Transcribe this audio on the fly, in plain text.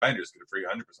FanDuel, get a free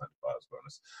 100% deposit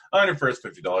bonus on your first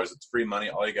 $50. It's free money.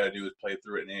 All you got to do is play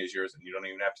through it, and it is yours, and you don't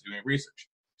even have to do any research.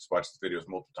 Just watch the videos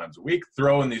multiple times a week,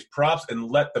 throw in these props,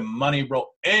 and let the money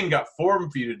roll. And got 4 of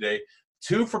them for you today.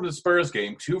 2 from the Spurs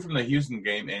game, 2 from the Houston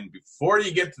game. And before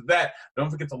you get to that, don't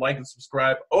forget to like and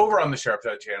subscribe over on the Sharp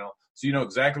Side channel so you know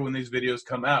exactly when these videos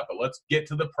come out. But let's get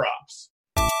to the props.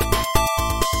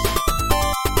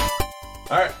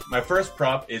 All right, my first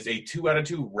prop is a 2 out of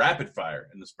 2 rapid fire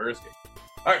in the Spurs game.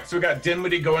 All right, so we got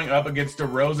Dinwiddie going up against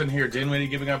DeRozan here. Dinwiddie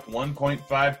giving up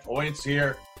 1.5 points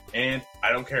here. And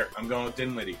I don't care. I'm going with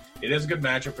Dinwiddie. It is a good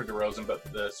matchup for DeRozan, but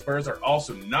the Spurs are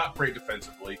also not great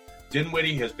defensively.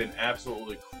 Dinwiddie has been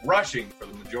absolutely crushing for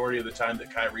the majority of the time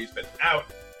that Kyrie's been out,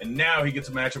 and now he gets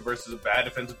a matchup versus a bad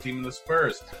defensive team in the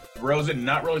Spurs. DeRozan,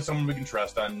 not really someone we can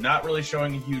trust on, not really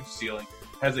showing a huge ceiling,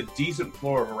 has a decent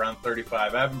floor of around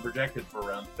 35. I have him projected for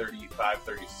around 35,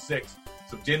 36.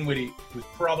 So Dinwiddie, who's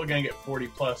probably going to get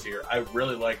 40-plus here, I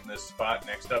really like in this spot.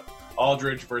 Next up,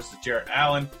 Aldridge versus Jarrett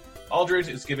Allen. Aldridge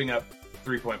is giving up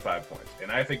 3.5 points,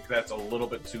 and I think that's a little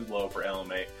bit too low for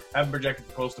LMA. Have him projected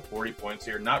for close to 40 points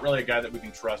here. Not really a guy that we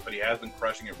can trust, but he has been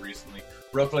crushing it recently.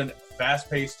 Brooklyn,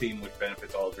 fast-paced team, which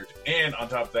benefits Aldridge, and on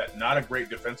top of that, not a great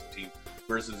defensive team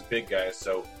versus big guys.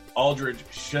 So Aldridge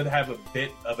should have a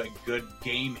bit of a good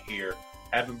game here.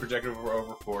 Have him projected for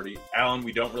over 40. Allen,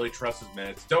 we don't really trust his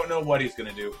minutes. Don't know what he's going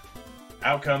to do.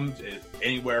 Outcomes is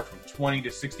anywhere from 20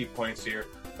 to 60 points here,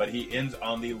 but he ends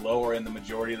on the lower end the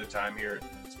majority of the time here.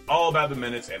 It's all about the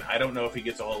minutes, and I don't know if he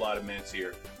gets a whole lot of minutes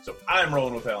here. So I'm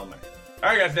rolling with LMA. All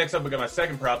right, guys, next up we got my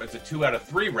second prop. It's a 2 out of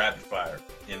 3 rapid fire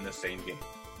in the same game.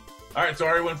 All right, so I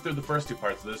already went through the first 2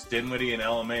 parts of this. Dinwiddie and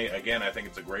LMA, again, I think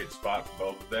it's a great spot for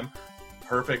both of them.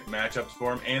 Perfect matchups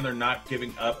for them, and they're not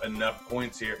giving up enough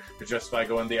points here to justify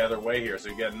going the other way here. So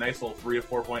you get a nice little 3 to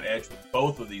 4 point edge with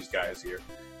both of these guys here.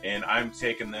 And I'm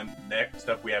taking them. Next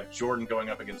up, we have Jordan going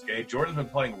up against Gay. Jordan's been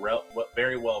playing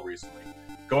very well recently.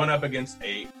 Going up against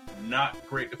a not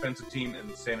great defensive team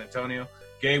in San Antonio.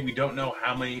 Gay, we don't know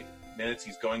how many minutes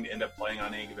he's going to end up playing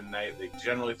on any given night. They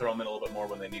generally throw him in a little bit more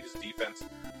when they need his defense,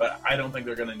 but I don't think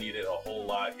they're going to need it a whole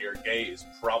lot here. Gay is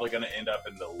probably going to end up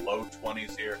in the low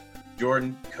 20s here.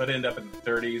 Jordan could end up in the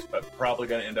 30s, but probably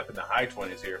going to end up in the high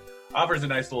 20s here. Offers a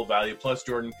nice little value, plus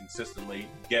Jordan consistently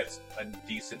gets a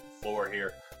decent floor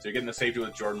here. So you're getting the safety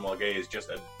with Jordan, while Gay is just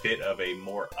a bit of a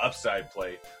more upside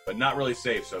play, but not really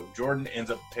safe. So Jordan ends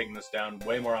up taking this down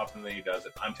way more often than he does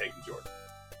it. I'm taking Jordan.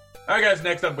 All right, guys,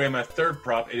 next up we have my third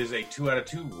prop. It is a 2 out of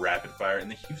 2 rapid fire in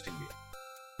the Houston game.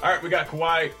 All right, we got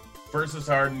Kawhi versus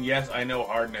Harden. Yes, I know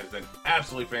Harden has been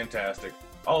absolutely fantastic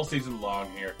all season long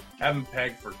here. Have him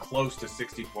pegged for close to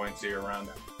 60 points here, around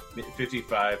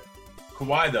 55.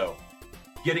 Kawhi, though,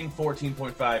 getting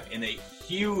 14.5 in a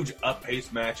huge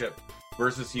up-paced matchup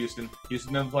versus Houston.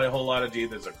 Houston doesn't play a whole lot of D.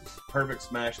 There's a perfect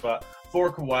smash spot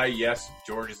for Kawhi. Yes,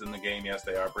 George is in the game. Yes,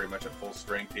 they are pretty much at full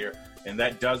strength here, and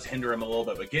that does hinder him a little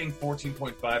bit. But getting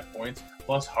 14.5 points,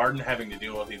 plus Harden having to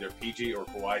deal with either PG or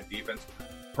Kawhi defense,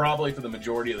 probably for the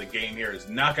majority of the game here, is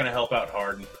not going to help out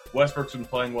Harden. Westbrook's been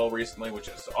playing well recently, which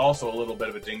is also a little bit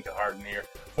of a ding to Harden here.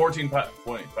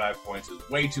 14.5 points is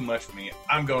way too much for me.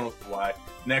 I'm going with Kawhi.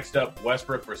 Next up,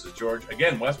 Westbrook versus George.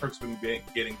 Again, Westbrook's been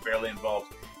getting fairly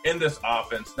involved in this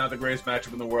offense. Not the greatest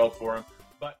matchup in the world for him,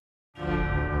 but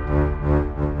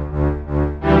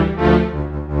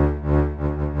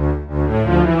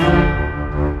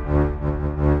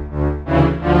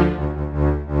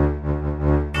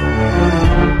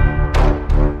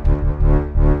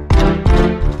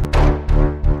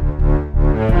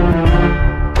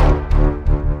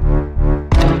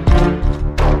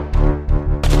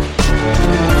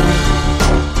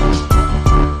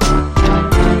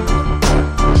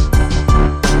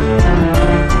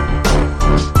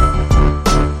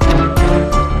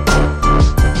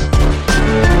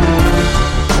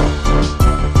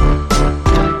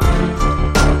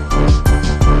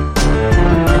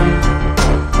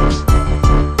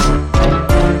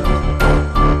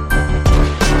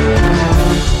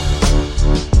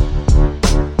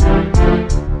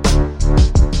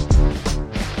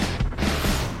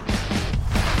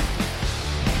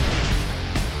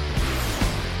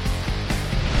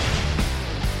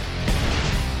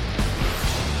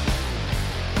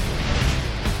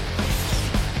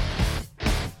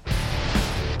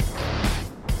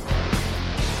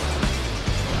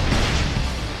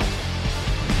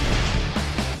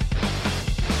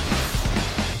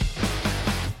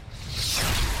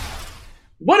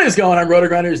What is going on,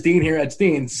 RotoGrinders? Dean here at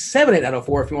Dean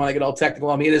 7804 if you want to get all technical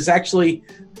on me. It is actually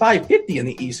 5:50 in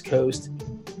the East Coast,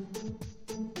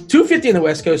 2:50 in the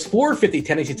West Coast, 4:50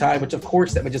 Tennessee time, which of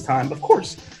course that much is time. Of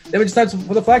course, Then it's time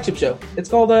for the flagship show. It's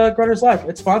called Grinderslive.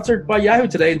 It's sponsored by Yahoo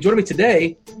today. And joining me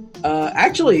today,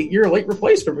 actually, you're a late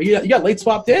replacement. You got late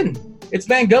swapped in. It's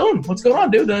Mangone. What's going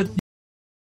on, dude?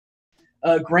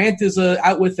 Grant is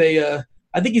out with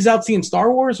I think he's out seeing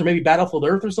Star Wars or maybe Battlefield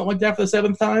Earth or something like that for the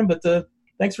 7th time. But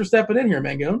thanks for stepping in here,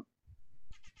 Mangone.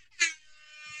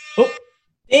 Oh.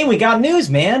 Hey, we got news,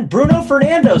 man. Bruno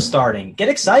Fernando's starting. Get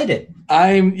excited.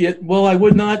 I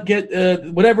would not get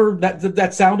whatever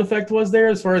that sound effect was there.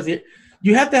 As far as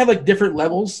you have to have like different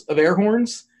levels of air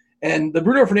horns, and the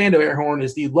Bruno Fernando air horn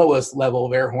is the lowest level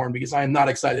of air horn because I am not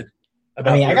excited.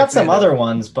 I got some other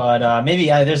ones, but maybe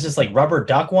there's this like rubber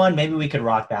duck one. Maybe we could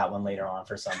rock that one later on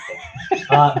for something.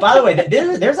 By the way,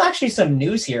 there's actually some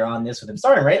news here on this with him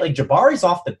starting, right? Like Jabari's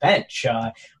off the bench.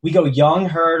 We go Young,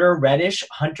 Herder, Reddish,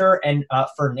 Hunter, and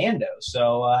Fernando.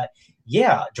 So,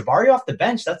 Jabari off the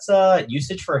bench. That's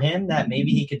usage for him that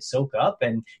maybe he could soak up.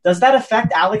 And does that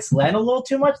affect Alex Len a little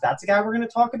too much? That's the guy we're going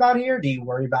to talk about here. Do you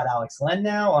worry about Alex Len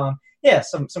now?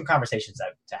 Some conversations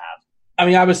to have. I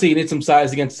mean, obviously, you need some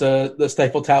size against the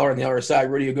Stifle Tower on the other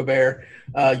side, Rudy Gobert,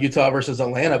 Utah versus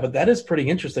Atlanta. But that is pretty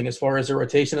interesting as far as the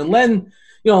rotation. And Len,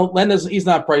 he's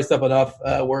not priced up enough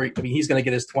he's going to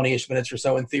get his 20-ish minutes or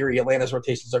so. In theory, Atlanta's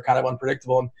rotations are kind of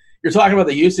unpredictable. And you're talking about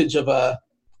the usage of a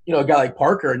guy like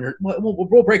Parker, and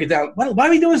we'll break it down. Why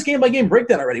are we doing this game-by-game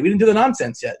breakdown already? We didn't do the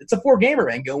nonsense yet. It's a 4-gamer,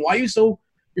 Mango. Why are you're so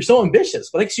ambitious?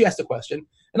 But I guess you asked the question,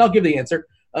 and I'll give the answer.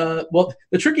 The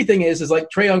tricky thing is like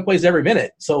Trae Young plays every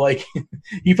minute. So like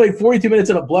he played 42 minutes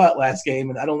in a blowout last game,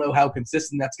 and I don't know how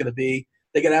consistent that's going to be.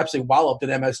 They got absolutely walloped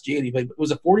at MSG, and he played,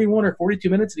 was it 41 or 42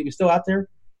 minutes, and he was still out there?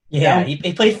 Yeah,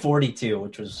 he played 42,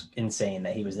 which was insane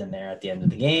that he was in there at the end of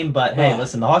the game. But hey,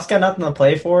 listen, the Hawks got nothing to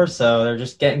play for, so they're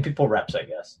just getting people reps, I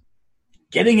guess.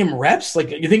 Getting him reps?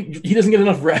 Like, you think he doesn't get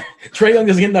enough reps? Trae Young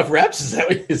doesn't get enough reps?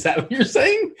 Is that what you're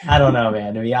saying? I don't know,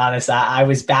 man. To be honest, I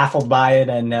was baffled by it,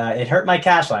 and it hurt my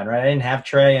cash line, right? I didn't have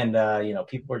Trae, and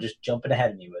people were just jumping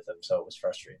ahead of me with him, so it was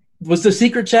frustrating. Was the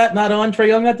secret chat not on Trae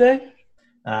Young that day?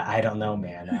 I don't know,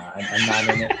 man. I'm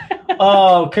not in it.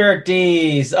 Oh, Kirk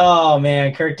D's. Oh,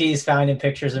 man. Kirk D's finding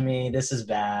pictures of me. This is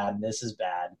bad.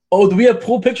 Oh, do we have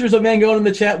pull pictures of Mangone in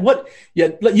the chat? What? Yeah,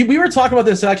 we were talking about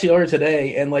this actually earlier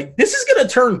today, and like this is going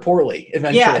to turn poorly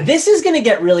eventually. Yeah, this is going to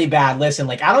get really bad. Listen,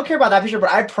 like I don't care about that picture,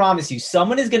 but I promise you,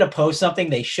 someone is going to post something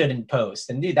they shouldn't post.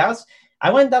 And dude, that's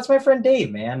my friend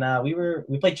Dave, man.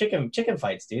 We played chicken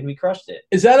fights, dude. We crushed it.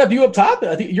 Is that of you up top?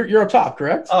 I think you're up top,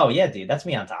 correct? Oh yeah, dude, that's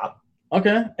me on top.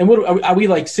 Okay. And what are we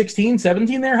like 16,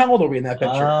 17 there? How old are we in that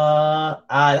picture?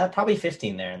 That's probably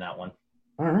 15 there in that one.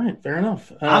 All right, fair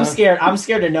enough. I'm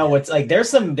scared to know what's like. There's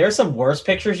some worse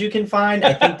pictures you can find.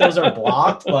 I think those are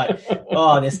blocked, but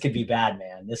this could be bad,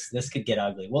 man. This could get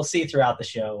ugly. We'll see throughout the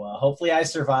show. Hopefully I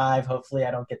survive. Hopefully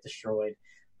I don't get destroyed.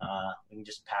 We can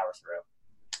just power through.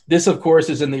 This, of course,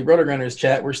 is in the RotoGrinders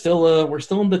chat. We're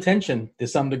still in detention to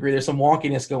some degree. There's some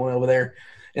wonkiness going over there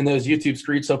in those YouTube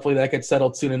streets. Hopefully that gets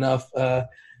settled soon enough.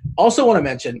 Also want to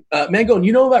mention, Mangone,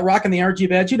 you know about rocking the RG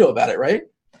badge? You know about it, right?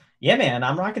 Yeah, man,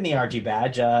 I'm rocking the RG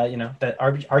badge. That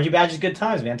RG badge is good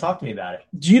times, man. Talk to me about it.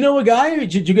 Do you know a guy?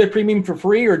 Did you get premium for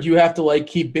free, or do you have to like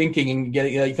keep binking and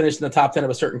get finish in the top 10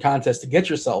 of a certain contest to get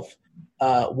yourself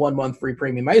 1 month free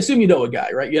premium? I assume you know a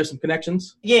guy, right? You have some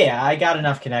connections? Yeah, I got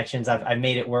enough connections. I've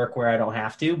made it work where I don't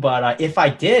have to. But if I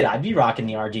did, I'd be rocking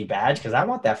the RG badge because I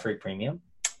want that free premium.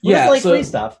 Free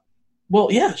stuff. Well,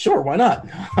 yeah, sure. Why not?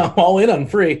 I'm all in on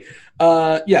free.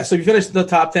 So if you finish in the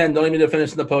top 10, don't even need to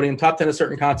finish in the podium. Top 10 of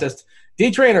certain contest.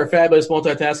 D-Train, our fabulous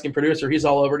multitasking producer, he's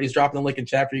all over it. He's dropping the link in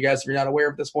chat for you guys if you're not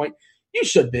aware at this point. You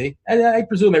should be. And I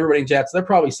presume everybody in chat, so they're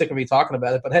probably sick of me talking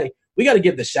about it. But, hey, we got to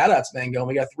give the shout-outs, man, going.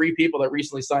 We got 3 people that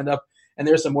recently signed up, and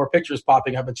there's some more pictures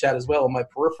popping up in chat as well in my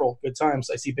peripheral. Good times.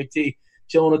 I see Big T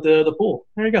chilling at the pool.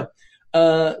 There you go.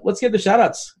 Let's get the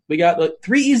shout-outs. We got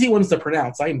 3 easy ones to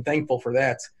pronounce. I am thankful for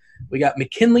that. We got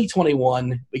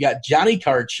McKinley21, we got Johnny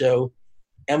Card Show,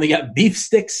 and we got Beef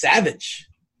Stick Savage.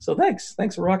 So thanks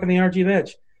for rocking the RG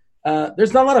Veg.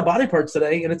 There's not a lot of body parts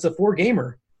today, and it's a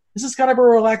 4-gamer. This is kind of a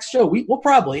relaxed show. We'll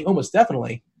probably, almost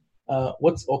definitely.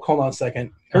 Hold on a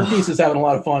second. Kirkbeast is having a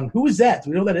lot of fun. Who is that?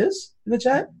 Do we know who that is in the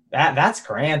chat? That's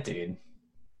Grant, dude.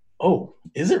 Oh,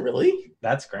 is it really?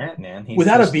 That's Grant, man.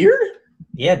 Without a beard?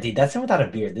 Yeah, dude, that's him without a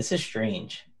beard. This is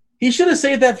strange. He should have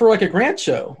saved that for like a Grant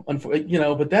show,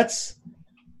 but that's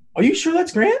 – are you sure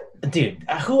that's Grant? Dude,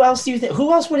 who else do you think –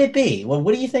 who else would it be? Well,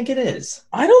 what do you think it is?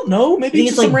 I don't know. Maybe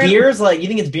it's like beers? Like, you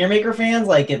think it's Beer Maker fans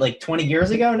like 20 years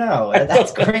ago? No,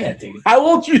 that's Grant, dude. How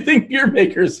old do you think Beer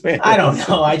Maker's fans? I don't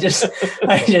know. I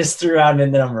just threw out a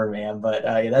number, man. But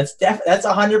that's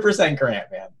 100%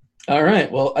 Grant, man. All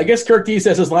right. Well, I guess Kirk D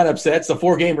says his lineup sets. The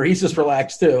 4-gamer, he's just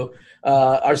relaxed too.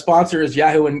 Our sponsor is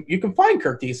Yahoo, and you can find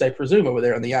Kirk Deese, I presume, over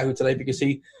there on the Yahoo Today because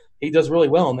he does really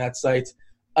well on that site.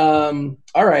 All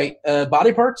right,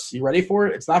 body parts, you ready for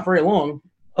it? It's not very long.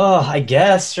 Oh, I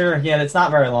guess, sure. Yeah, it's not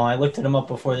very long. I looked them up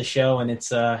before the show, and it's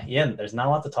there's not a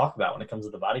lot to talk about when it comes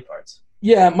to the body parts.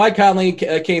 Yeah, Mike Conley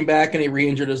came back and he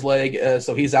re-injured his leg,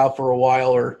 so he's out for a while,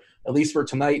 or at least for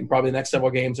tonight and probably the next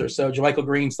several games or so. JaMychal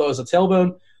Green still has a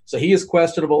tailbone, so he is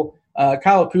questionable.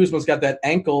 Kyle Kuzma's got that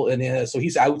ankle, and so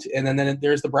he's out. And then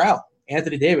there's the brow,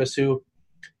 Anthony Davis, who,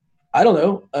 I don't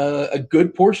know, a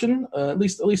good portion, at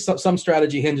least some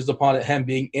strategy hinges upon it, him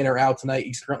being in or out tonight.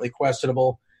 He's currently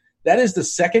questionable. That is the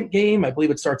second game. I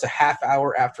believe it starts a half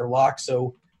hour after lock.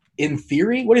 So in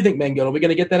theory, what do you think, Mangone? Are we going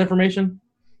to get that information?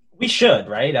 We should,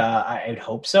 right? I'd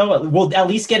hope so. We'll at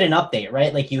least get an update,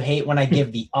 right? Like, you hate when I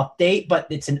give the update, but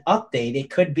it's an update.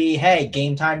 It could be, hey,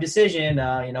 game time decision.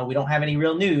 We don't have any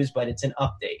real news, but it's an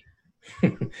update.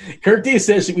 Kirk D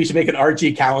says we should make an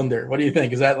RG calendar. What do you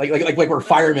think? Is that like we're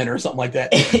firemen or something like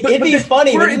that? It'd be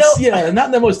funny. But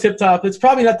not the most tip top. It's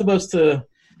probably not the most.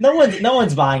 No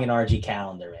one's buying an RG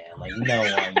calendar, man. Like, no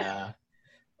one.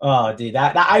 Oh, dude,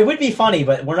 that I would be funny,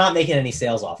 but we're not making any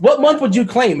sales off. What month would you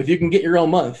claim if you can get your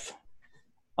own month?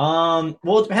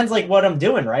 Well, it depends, like, what I'm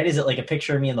doing, right? Is it like a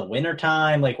picture of me in the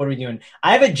wintertime? Like, what are we doing?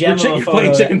 I have a gem of a photo.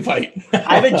 Playing chicken fight.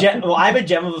 I have a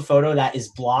gem of a photo that is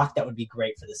blocked that would be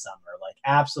great for the summer. Like,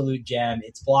 absolute gem.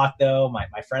 It's blocked though.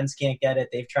 My friends can't get it.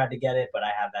 They've tried to get it, but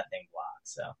I have that thing blocked.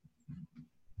 So.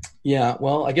 Yeah,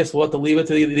 well, I guess we'll have to leave it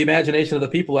to the imagination of the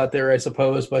people out there, I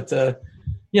suppose. But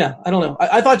yeah, I don't know.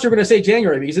 I thought you were going to say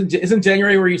January. Isn't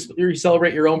January where you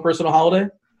celebrate your own personal holiday?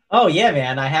 Oh, yeah,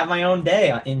 man. I have my own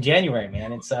day in January,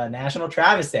 man. It's National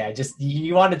Travis Day.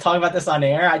 You wanted to talk about this on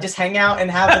air? I just hang out and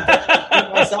have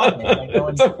it myself, man.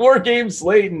 It's a 4-game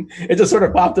slate, and it just sort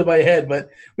of popped in my head. But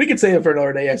we could save it for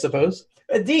another day, I suppose.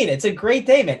 Dean, it's a great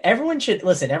day, man. Everyone should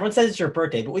listen. Everyone says it's your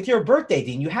birthday, but with your birthday,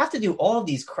 Dean, you have to do all of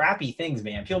these crappy things,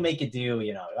 man. People make you do,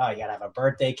 you gotta have a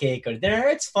birthday cake, go to dinner.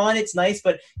 It's fun, it's nice,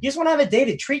 but you just want to have a day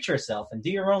to treat yourself and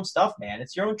do your own stuff, man.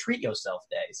 It's your own treat yourself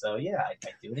day. So yeah, I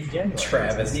do it in January.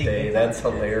 Travis Day, that's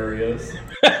hilarious.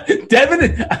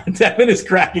 Devin is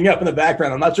cracking up in the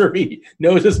background. I'm not sure if he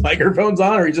knows his microphone's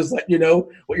on or he's just letting you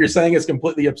know what you're saying is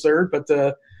completely absurd,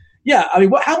 but. Yeah, I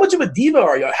mean, how much of a diva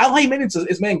are you? How high maintenance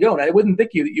is Mangone? I wouldn't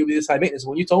think you'd be this high maintenance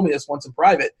when you told me this once in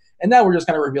private, and now we're just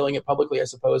kind of revealing it publicly, I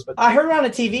suppose. But I heard it on a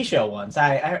TV show once.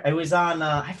 I was on,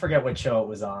 I forget what show it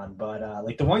was on, but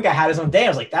like the one guy had his own day. I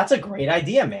was like, that's a great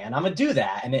idea, man. I'm gonna do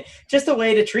that, and just a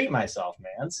way to treat myself,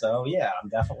 man. So yeah, I'm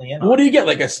definitely in. What do you get?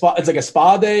 Like a spa? It's like a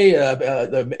spa day,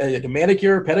 a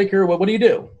manicure, pedicure. What do you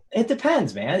do? It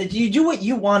depends, man. You do what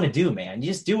you want to do, man. You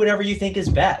just do whatever you think is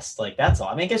best. Like, that's all.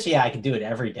 I mean, I guess, yeah, I can do it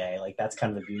every day. Like, that's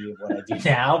kind of the beauty of what I do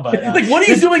now. But like, what are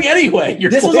you doing anyway?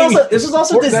 This was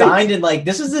also designed in like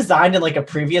a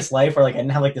previous life where like I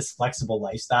didn't have like this flexible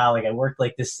lifestyle. Like, I worked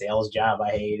like this sales job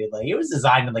I hated. Like, it was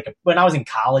designed in like when I was in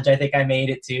college. I think I made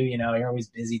it too. You're always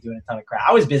busy doing a ton of crap.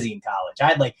 I was busy in college. I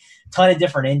had like a ton of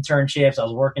different internships. I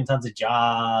was working tons of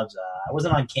jobs. I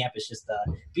wasn't on campus just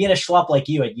being a schlupp like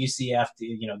you at UCF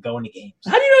to going to games.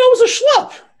 How do you know it was a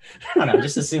schlupp? I don't know,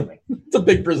 just assuming. It's a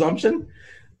big presumption.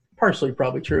 Partially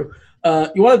probably true.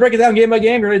 You want to break it down game by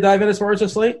game? You ready to dive in as far as the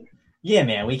slate? Yeah,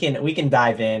 man, we can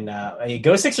dive in.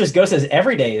 Go Sixers Go says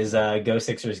every day is Go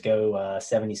Sixers Go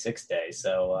 76 day.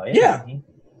 So yeah.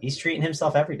 He's treating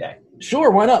himself every day.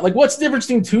 Sure, why not? Like, what's the difference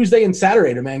between Tuesday and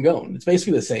Saturday to Mangone? It's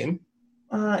basically the same.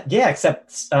 Yeah,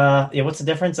 except what's the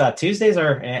difference? Tuesdays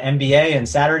are NBA and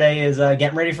Saturday is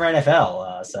getting ready for NFL.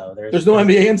 So there's no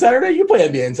NBA on Saturday? You play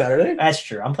NBA on Saturday. That's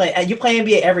true. You play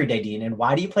NBA every day, Dean. And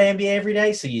why do you play NBA every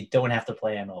day? So you don't have to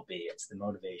play MLB. It's the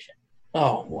motivation.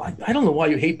 Oh, well, I don't know why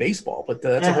you hate baseball, but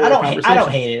that's a whole other conversation. I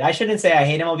don't hate it. I shouldn't say I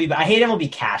hate MLB, but I hate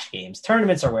MLB cash games.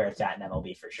 Tournaments are where it's at in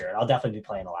MLB for sure. I'll definitely be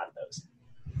playing a lot of those.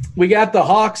 We got the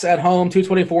Hawks at home,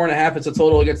 224.5. It's a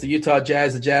total against the Utah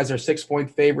Jazz. The Jazz are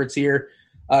 6-point favorites here.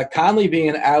 Conley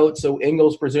being out, so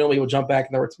Ingles presumably will jump back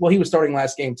in the – well, he was starting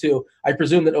last game too. I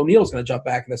presume that O'Neal's going to jump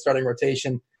back in the starting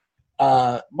rotation.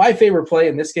 My favorite play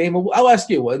in this game – I'll ask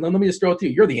you. Let me just throw it to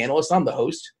you. You're the analyst. I'm the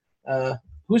host.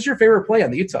 Who's your favorite play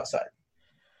on the Utah side?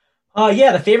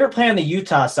 Yeah, the favorite play on the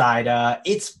Utah side,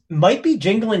 might be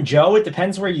Jingle Joe. It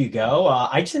depends where you go.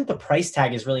 I just think the price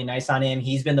tag is really nice on him.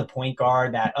 He's been the point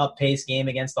guard. That up-pace game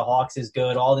against the Hawks is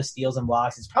good. All the steals and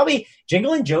blocks. It's probably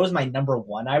Jingle Joe is my number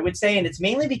one, I would say, and it's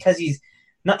mainly because he's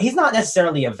not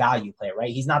necessarily a value player, right?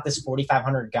 He's not this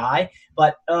 4,500 guy,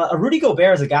 but a Rudy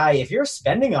Gobert is a guy, if you're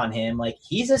spending on him, like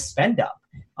he's a spend up.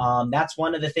 That's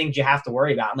one of the things you have to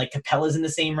worry about. And like Capella's in the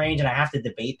same range, and I have to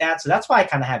debate that. So that's why I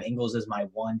kind of have Ingles as my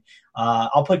 1.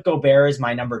 I'll put Gobert as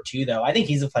my number 2, though. I think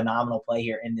he's a phenomenal play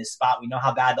here in this spot. We know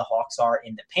how bad the Hawks are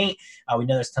in the paint. We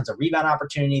know there's tons of rebound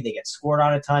opportunity. They get scored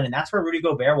on a ton, and that's where Rudy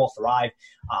Gobert will thrive.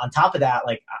 On top of that,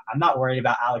 like I'm not worried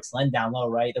about Alex Len down low,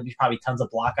 right? There'll be probably tons of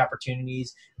block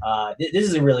opportunities. This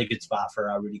is a really good spot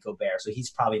for Rudy Gobert, so he's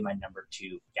probably my number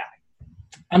 2 guy.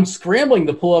 I'm scrambling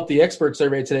to pull up the expert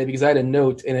survey today because I had a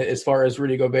note in it as far as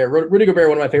Rudy Gobert. Rudy Gobert,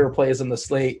 one of my favorite plays on the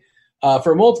slate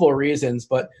for multiple reasons.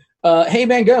 But, hey,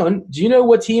 Mangone, do you know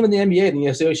what team in the NBA and the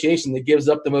association that gives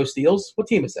up the most steals? What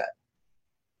team is that?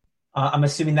 I'm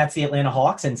assuming that's the Atlanta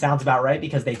Hawks, and sounds about right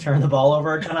because they turn the ball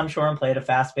over a ton, I'm sure, and play at a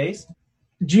fast pace.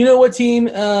 Do you know what team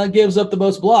gives up the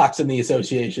most blocks in the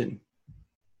association?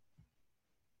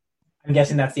 I'm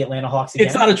guessing that's the Atlanta Hawks again.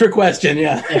 It's not a trick question,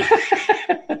 yeah.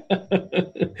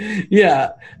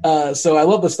 Yeah. So I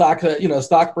love the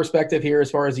stock perspective here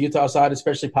as far as the Utah side,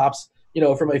 especially pops,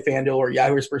 from a FanDuel or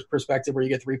Yahoo perspective where you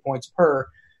get 3 points per.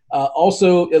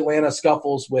 Also, Atlanta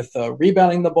scuffles with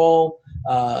rebounding the ball.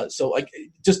 So like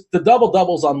just the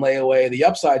doubles on layaway, the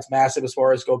upside's massive as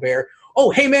far as Gobert.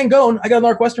 Oh, hey, Mangone, I got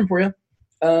another question for you.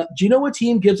 Do you know what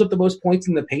team gives up the most points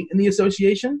in the paint in the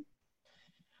association?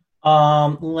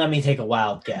 Let me take a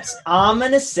wild guess. I'm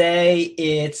going to say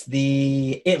it's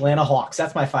the Atlanta Hawks.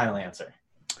 That's my final answer.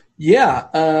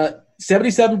 Yeah.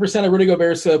 77% of Rudy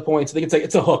Gobert's points. I think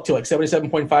it's a hook too. Like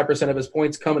 77.5% of his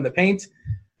points come in the paint.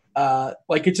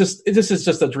 This is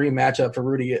just a dream matchup for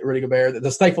Rudy Gobert.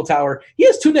 The Stifle Tower. He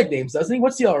has 2 nicknames, doesn't he?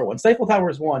 What's the other one? Stifle Tower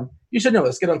is 1. You should know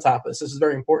this. Get on top of this. This is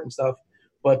very important stuff.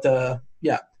 But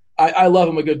yeah, I love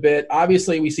him a good bit.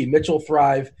 Obviously, we see Mitchell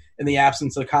thrive in the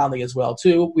absence of Conley as well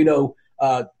too. We know.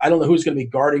 I don't know who's going to be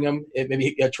guarding him.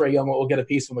 Maybe Trae Young will get a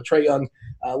piece from a Trae Young.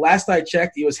 Last I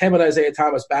checked, he was him and Isaiah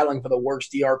Thomas battling for the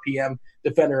worst DRPM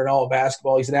defender in all of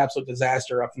basketball. He's an absolute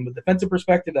disaster from the defensive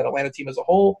perspective. That Atlanta team as a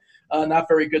whole, not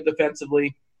very good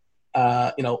defensively.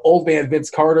 Old man Vince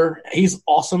Carter, he's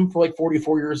awesome for like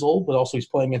 44 years old, but also he's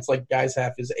playing against like guys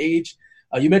half his age.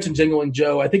 You mentioned Jingling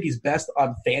Joe. I think he's best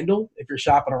on FanDuel if you're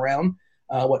shopping around.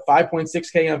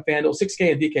 5.6K on FanDuel,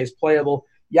 6K on DK is playable.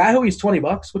 Yahoo, he's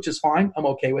 $20, which is fine. I'm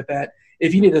okay with that.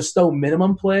 If you need a Stowe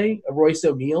minimum play, a Royce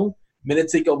O'Neal,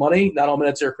 minutes equal money. Not all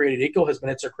minutes are created equal. His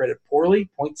minutes are created poorly,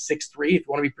 0.63 if you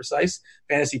want to be precise.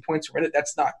 Fantasy points per minute,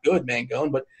 that's not good,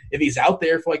 Mangone. But if he's out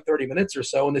there for like 30 minutes or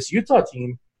so, and this Utah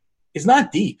team is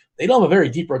not deep. They don't have a very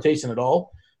deep rotation at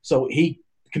all. So he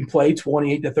can play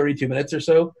 28 to 32 minutes or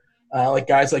so. Like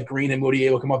guys like Green and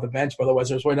Moutier will come off the bench, but otherwise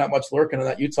there's really not much lurking on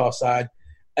that Utah side.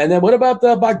 And then what about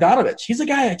Bogdanovich? He's a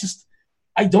guy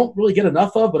I don't really get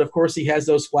enough of, but of course he has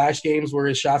those splash games where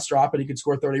his shots drop and he could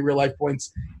score 30 real-life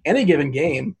points any given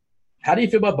game. How do you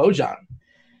feel about Bojan?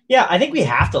 Yeah, I think we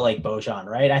have to like Bojan,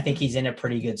 right? I think he's in a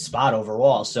pretty good spot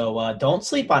overall. So don't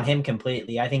sleep on him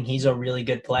completely. I think he's a really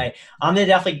good play. I'm going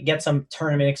to definitely get some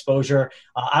tournament exposure.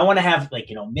 I want to have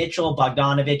Mitchell,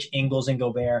 Bogdanovich, Ingles, and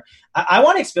Gobert. I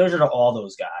want exposure to all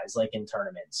those guys like in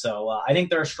tournaments. So I think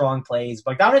there are strong plays.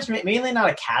 Bogdanovich mainly not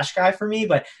a cash guy for me,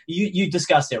 but you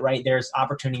discussed it, right? There's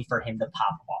opportunity for him to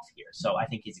pop off here. So I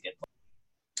think he's a good play.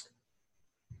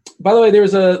 By the way,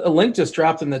 there's a link just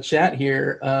dropped in the chat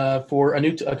here for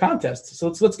a contest.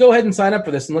 So let's go ahead and sign up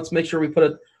for this, and let's make sure we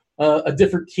put a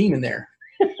different team in there.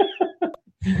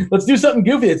 Let's do something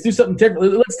goofy. Let's do something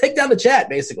different. Let's take down the chat,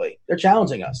 basically. They're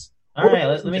challenging us. All right,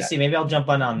 let me see. Maybe I'll jump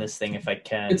on this thing if I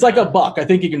can. It's like $1. I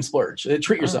think you can splurge.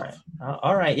 Treat yourself.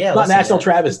 All right. Yeah. It's not National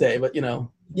Travis Day, but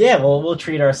Yeah, well, we'll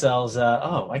treat ourselves.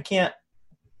 I can't.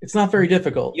 It's not very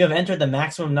difficult. You have entered the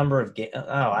maximum number of games.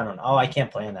 I don't know. I can't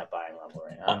play in that buying level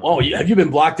right now. Have you been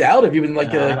blocked out? Have you been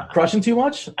crushing too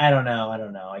much? I don't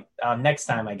know. Next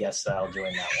time, I guess I'll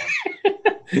join that one.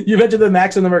 You've entered the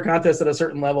maximum number of contests at a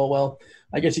certain level. Well,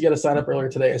 I guess you got to sign up earlier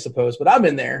today, I suppose. But I'm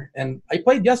in there, and I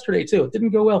played yesterday too. It didn't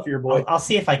go well for your boy. I'll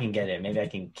see if I can get in. Maybe I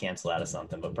can cancel out of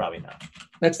something, but probably not.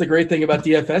 That's the great thing about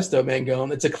DFS, though,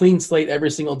 Mangone. It's a clean slate every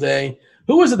single day.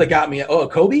 Who was it that got me? Oh,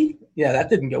 Kobe? Yeah, that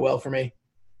didn't go well for me.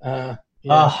 Yeah.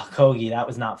 Oh, Kogi, that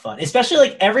was not fun. Especially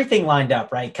like everything lined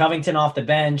up, right? Covington off the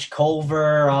bench,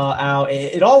 Culver out.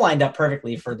 It all lined up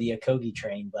perfectly for the Kogi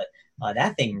train, but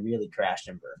that thing really crashed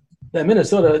and burned. That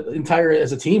Minnesota entire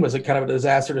as a team was a kind of a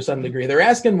disaster to some degree. They're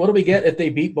asking, what do we get if they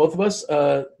beat both of us?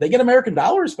 They get American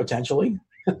dollars potentially.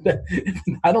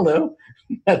 I don't know.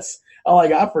 That's all I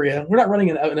got for you. We're not running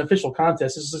an official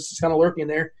contest. It's just kind of lurking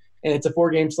there, and it's a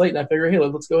 4-game slate. And I figure, hey,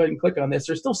 let's go ahead and click on this.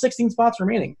 There's still 16 spots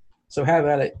remaining, so have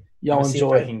at it. Y'all enjoy. See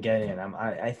if I can get in.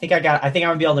 I think I'm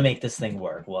gonna be able to make this thing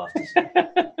work. Well,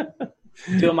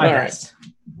 doing my best.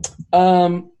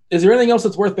 Is there anything else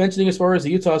that's worth mentioning as far as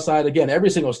the Utah side? Again, every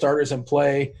single starter's in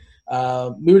play.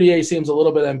 Moutier seems a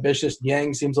little bit ambitious.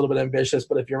 Yang seems a little bit ambitious,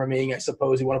 but if you're me, I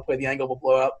suppose you want to play the angle of a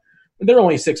blowout. They're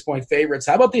only 6-point favorites.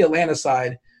 How about the Atlanta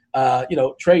side?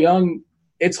 Trae Young,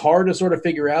 it's hard to sort of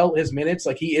figure out his minutes.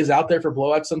 Like, he is out there for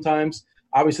blowouts sometimes.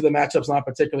 Obviously, the matchup's not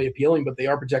particularly appealing, but they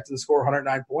are projected to score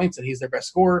 109 points, and he's their best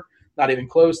scorer. Not even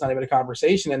close, not even a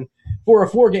conversation. And for a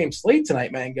 4-game slate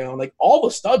tonight, man, going, like, all the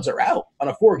studs are out on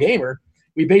a 4-gamer.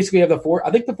 We basically have the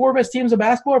 4 best teams of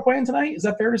basketball are playing tonight. Is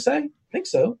that fair to say? I think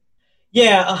so.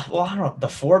 Yeah, I don't know. The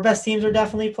 4 best teams are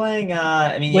definitely playing.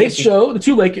 Late show, the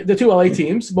two LA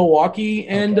teams, Milwaukee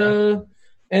and who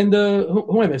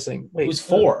am I missing? Wait, who's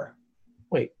 4?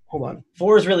 Wait, hold on.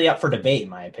 4 is really up for debate, in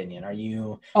my opinion. Are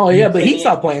you? Oh yeah, but Heat's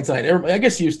not playing tonight. I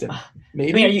guess Houston.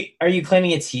 Maybe. I mean, are you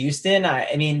claiming it's Houston?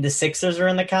 I mean, the Sixers are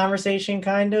in the conversation,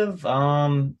 kind of.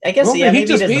 I guess. Well, yeah, the Heat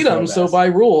just beat them, best. so by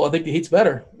rule, I think the Heat's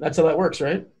better. That's how that works,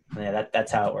 right? Yeah,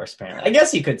 that's how it works, apparently. I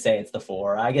guess you could say it's the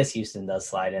 4. I guess Houston does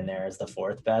slide in there as the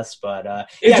 4th best, but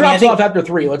it drops off after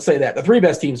 3. Let's say that the 3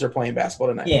 best teams are playing basketball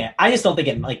tonight. Yeah, I just don't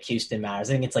think Houston matters.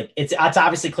 I think it's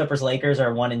obviously Clippers Lakers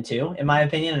are 1 and 2 in my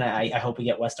opinion, and I hope we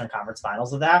get Western Conference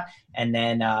Finals of that. And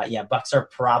then Bucks are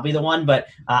probably the one, but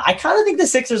I kind of think the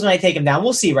Sixers might take them down.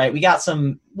 We'll see, right?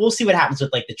 We'll see what happens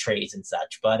with like the trades and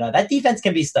such, but that defense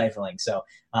can be stifling. So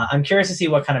I'm curious to see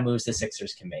what kind of moves the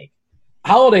Sixers can make.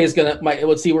 Holiday is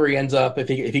let's see where he ends up if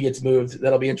he gets moved.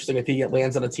 That'll be interesting if he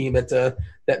lands on a team that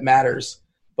matters.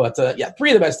 But 3 of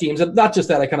the best teams, and not just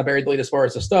that. I kind of buried the lead as far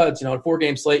as the studs. In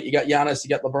 4-game slate, you got Giannis, you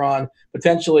got LeBron,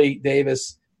 potentially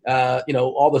Davis.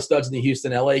 All the studs in the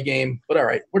Houston LA game. But all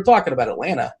right, we're talking about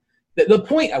Atlanta. The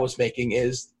point I was making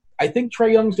is I think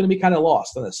Trae Young's going to be kind of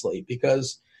lost on this slate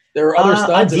because there are other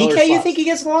studs. On and DK, other you think he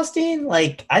gets lost, Dean?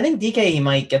 Like, I think DK, he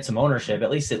might get some ownership. At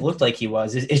least it looked like he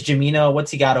was. Is Jamino, what's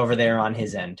he got over there on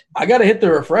his end? I got to hit the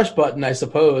refresh button, I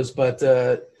suppose. But,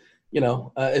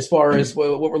 as far as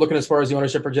what we're looking as far as the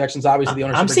ownership projections, obviously the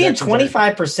ownership I'm seeing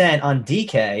 25% on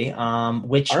DK,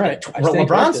 which right,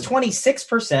 LeBron's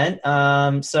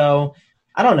 26%. So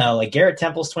I don't know. Like, Garrett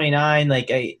Temple's 29.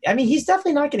 Like, I mean, he's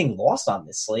definitely not getting lost on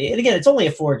this slate. And again, it's only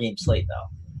a 4-game slate,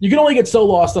 though. You can only get so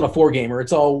lost on a 4-gamer.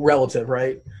 It's all relative,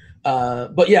 right?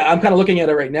 But yeah, I'm kind of looking at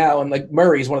it right now, and like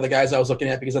Murray's one of the guys I was looking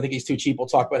at because I think he's too cheap. We'll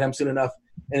talk about him soon enough.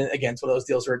 And again, it's one of those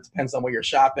deals where it depends on where you're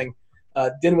shopping.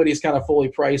 Dinwiddie's kind of fully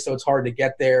priced, so it's hard to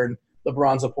get there. And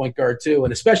LeBron's a point guard too,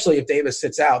 and especially if Davis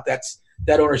sits out,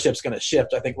 that ownership's going to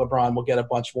shift. I think LeBron will get a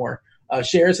bunch more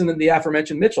shares, and then the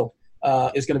aforementioned Mitchell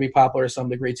is going to be popular to some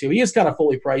degree too. He is kind of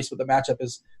fully priced, but the matchup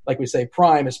is, like we say,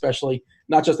 prime, especially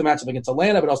not just the matchup against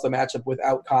Atlanta, but also the matchup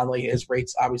without Conley. His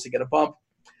rates obviously get a bump.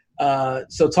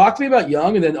 So talk to me about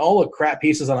Young and then all the crap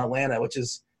pieces on Atlanta, which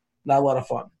is not a lot of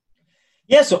fun.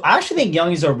 Yeah, so I actually think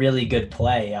Young is a really good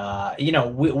play.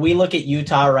 We look at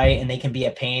Utah, right, and they can be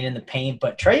a pain in the paint,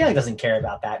 but Trae Young doesn't care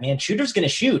about that, man. Shooter's going to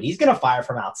shoot. He's going to fire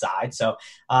from outside. So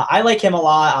I like him a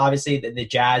lot. Obviously, the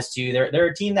Jazz, too. They're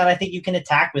a team that I think you can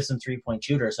attack with some three-point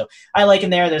shooters. So I like him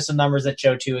there. There's some numbers that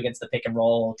show, too, against the pick and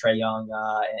roll. Trae Young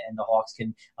and the Hawks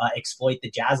can exploit the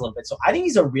Jazz a little bit. So I think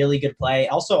he's a really good play.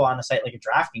 Also on a site like a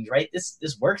DraftKings, right?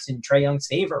 This works in Trae Young's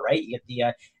favor, right? You get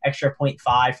the extra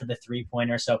 0.5 for the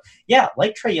three-pointer. So, yeah,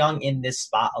 like Trae Young in this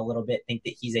spot a little bit, think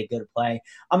that he's a good play.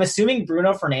 I'm assuming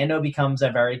Bruno Fernando becomes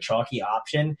a very chalky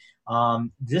option.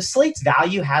 This slate's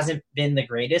value hasn't been the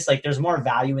greatest. Like, there's more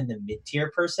value in the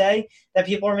mid-tier per se that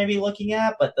people are maybe looking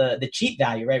at, but the cheap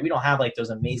value, right? We don't have like those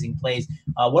amazing plays.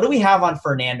 What do we have on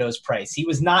Fernando's price? He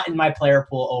was not in my player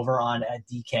pool over on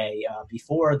DK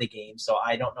before the game, so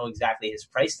I don't know exactly his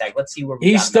price tag. Let's see where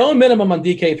he's still a minimum on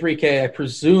DK 3K. I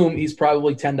presume he's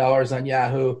probably $10 on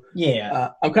Yahoo. Yeah,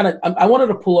 I wanted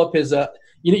to pull up his.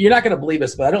 You're not going to believe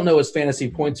this, but I don't know his fantasy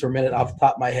points per minute off the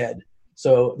top of my head.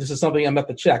 So this is something I'm going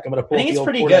to check. I'm going to pull. I think it's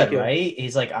pretty good, right?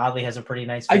 He's like oddly has a pretty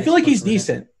nice. I feel like he's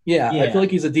decent. Yeah, I feel like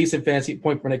he's a decent fantasy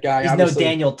point per minute guy. He's obviously no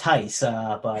Daniel Tice,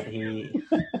 but he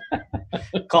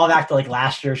call back to like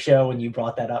last year's show when you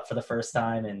brought that up for the first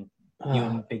time, and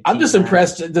I'm just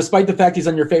impressed. Despite the fact he's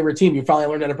on your favorite team, you finally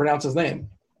learned how to pronounce his name.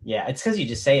 Yeah, it's because you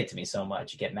just say it to me so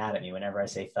much. You get mad at me whenever I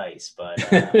say Thice, but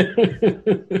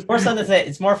it's more fun to say.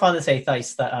 It's more fun to say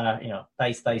Thice,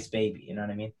 Thice, baby. You know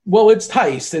what I mean? Well, it's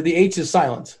Tice. The H is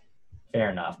silent. Fair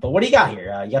enough. But what do you got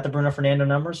here? You got the Bruno Fernando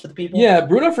numbers for the people? Yeah,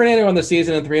 Bruno Fernando on the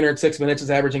season in 306 minutes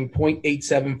is averaging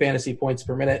 0.87 fantasy points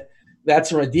per minute. That's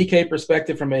from a DK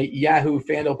perspective. From a Yahoo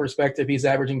FanDuel perspective, he's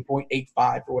averaging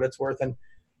 0.85 for what it's worth. And,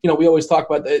 we always talk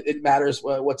about it matters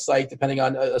what site, depending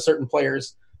on a certain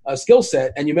player's skill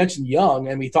set. And you mentioned Young,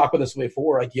 and we talked about this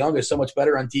before. Like, Young is so much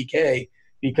better on DK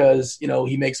because,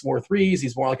 he makes more threes.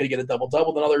 He's more likely to get a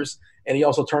double-double than others. And he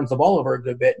also turns the ball over a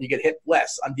good bit, and you get hit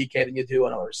less on DK than you do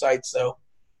on other sites. So,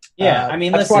 yeah,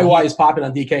 that's probably why he's popping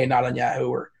on DK and not on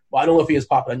Yahoo. I don't know if he is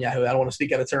popping on Yahoo. I don't want to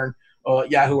speak out of turn,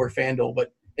 Yahoo or FanDuel.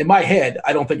 But in my head,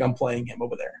 I don't think I'm playing him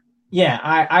over there. Yeah,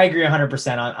 I agree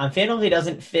 100%. On FanDuel, he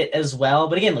doesn't fit as well.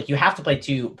 But again, you have to play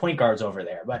 2 point guards over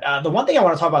there. But the one thing I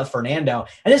want to talk about with Fernando,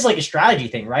 and this is a strategy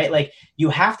thing, right? You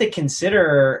have to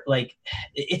consider,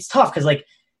 it's tough because,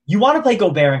 you want to play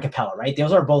Gobert and Capella, right?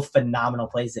 Those are both phenomenal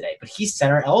plays today. But he's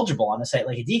center eligible on a site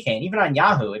like a DK. And even on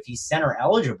Yahoo, if he's center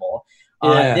eligible,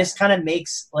 this kind of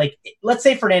makes, let's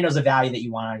say Fernando's a value that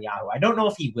you want on Yahoo. I don't know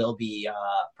if he will be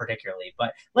particularly,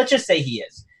 but let's just say he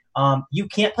is. You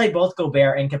can't play both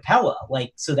Gobert and Capella,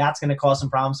 so that's going to cause some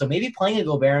problems. So maybe playing a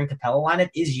Gobert and Capella lineup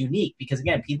is unique because,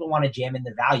 again, people want to jam in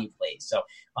the value plays. So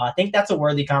I think that's a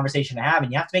worthy conversation to have,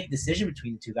 and you have to make a decision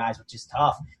between the 2 guys, which is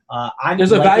tough.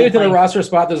 There's a value to the roster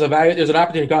spot. There's an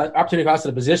opportunity cost to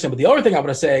the position. But the other thing I want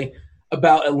to say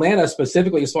about Atlanta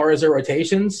specifically, as far as their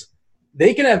rotations,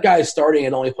 they can have guys starting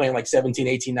and only playing 17,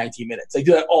 18, 19 minutes. They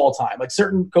do that all the time.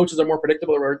 Certain coaches are more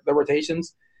predictable in their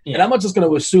rotations. Yeah. And I'm not just going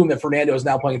to assume that Fernando is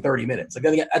now playing 30 minutes.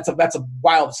 That's a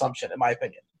wild assumption, in my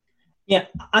opinion. Yeah,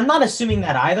 I'm not assuming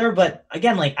that either, but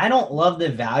again, I don't love the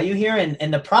value here,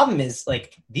 and the problem is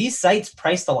these sites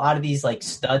priced a lot of these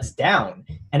studs down,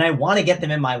 and I want to get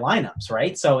them in my lineups,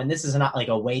 right? So, and this is not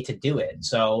a way to do it.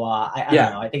 So I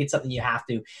don't know. I think it's something you have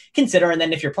to consider, and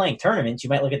then if you're playing tournaments, you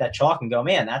might look at that chalk and go,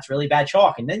 man, that's really bad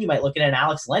chalk, and then you might look at an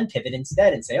Alex Len pivot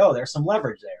instead and say, oh, there's some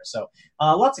leverage there. So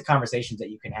lots of conversations that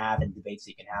you can have and debates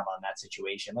that you can have on that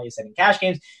situation. Like I said, in cash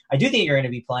games, I do think you're going to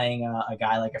be playing a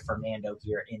guy like a Fernando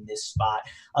here in this spot.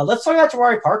 Let's talk about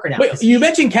Jabari Parker now. Wait, you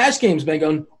mentioned cash games,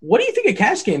 Ben. What do you think of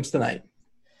cash games tonight?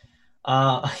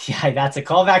 Yeah, that's a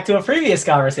callback to a previous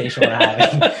conversation we're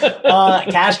having.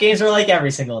 Cash games are like every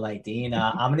single night, Dean.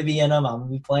 I'm going to be in them. I'm going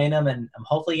to be playing them, and I'm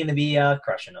hopefully going to be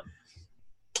crushing them.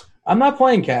 I'm not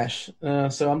playing cash,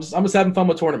 so I'm just having fun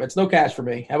with tournaments. No cash for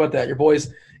me. How about that? Your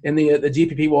boys in the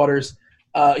GPP waters.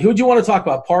 Who would you want to talk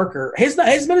about? Parker. His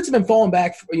minutes have been falling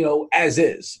back, as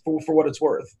is for what it's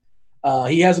worth.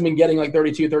 He hasn't been getting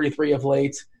 32, 33 of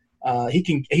late.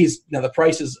 The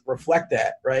prices reflect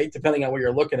that, right? Depending on where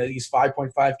you're looking at, he's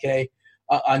 5.5K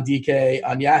on DK.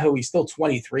 On Yahoo, he's still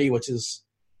 23, which is,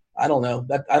 I don't know.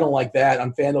 I don't like that.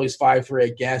 On FanDuel, he's 5.3, I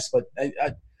guess, but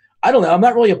I don't know. I'm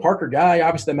not really a Parker guy.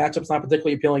 Obviously, the matchup's not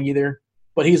particularly appealing either.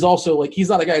 But he's also he's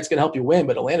not a guy that's going to help you win.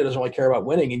 But Atlanta doesn't really care about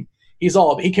winning, and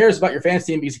he cares about your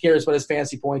fantasy team because he cares about his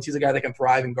fantasy points. He's a guy that can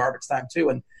thrive in garbage time too.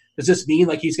 And does this mean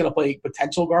he's going to play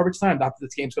potential garbage time? Not that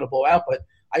this game's going to blow out, but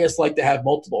I just like to have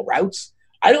multiple routes.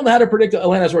 I don't know how to predict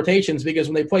Atlanta's rotations because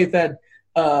when they play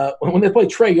when they play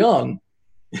Trae Young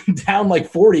down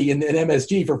 40 in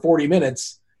MSG for 40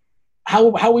 minutes,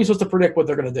 how are we supposed to predict what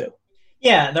they're going to do?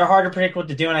 Yeah, they're hard to predict what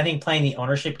to do, and I think playing the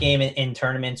ownership game in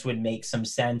tournaments would make some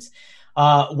sense.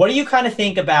 What do you kind of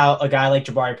think about a guy like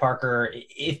Jabari Parker?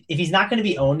 If he's not going to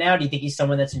be owned now, do you think he's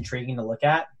someone that's intriguing to look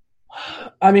at?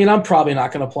 I mean, I'm probably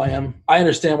not going to play him. I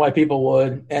understand why people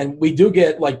would, and we do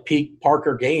get peak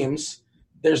Parker games.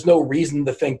 There's no reason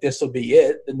to think this will be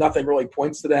it. Nothing really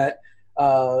points to that.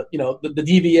 The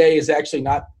DVA is actually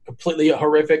not completely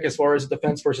horrific as far as a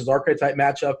defense versus archetype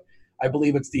matchup. I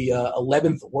believe it's the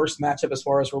 11th worst matchup as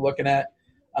far as we're looking at.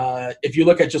 If you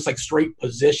look at just straight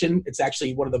position, it's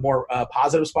actually one of the more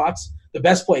positive spots. The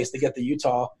best place to get the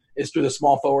Utah is through the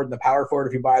small forward and the power forward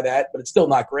if you buy that, but it's still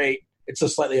not great. It's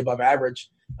just slightly above average.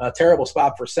 Terrible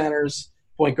spot for centers,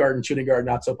 point guard and shooting guard,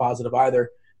 not so positive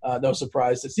either. No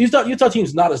surprise. Utah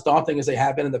team's not as daunting as they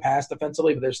have been in the past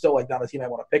defensively, but they're still not a team I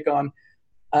want to pick on.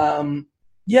 I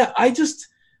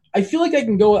feel like I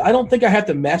can go. I don't think I have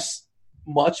to mess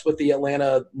much with the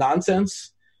Atlanta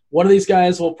nonsense. One of these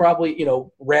guys will probably,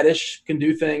 Reddish can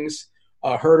do things.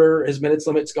 Herter, his minutes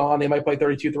limit's gone. They might play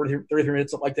 32, 33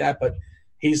 minutes, something like that, but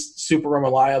he's super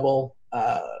unreliable.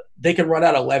 They can run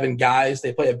out 11 guys.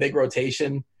 They play a big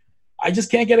rotation. I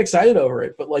just can't get excited over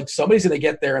it, but somebody's going to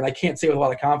get there, and I can't say with a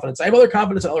lot of confidence. I have other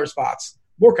confidence in other spots,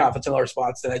 more confidence in other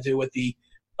spots than I do with the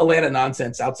Atlanta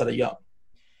nonsense outside of Young.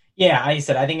 Yeah, like you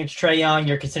said, I think it's Trae Young.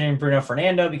 You're considering Bruno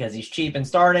Fernando because he's cheap and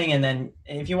starting, and then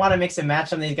if you want to mix and match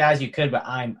some of these guys, you could, but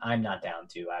I'm not down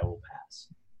to. I will pass.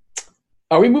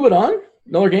 Are we moving on?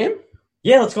 Another game?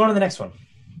 Yeah, let's go on to the next one.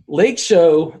 Lake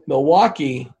Show,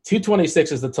 Milwaukee,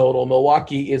 226 is the total.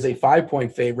 Milwaukee is a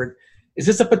 5-point favorite. Is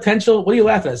this a potential? What are you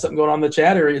laughing at? Something going on in the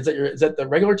chat, or is that the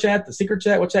regular chat, the secret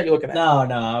chat? What chat are you looking at? No,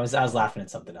 I was laughing at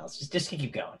something else. Just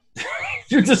keep going.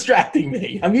 You're distracting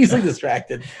me. I'm easily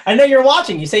distracted. I know you're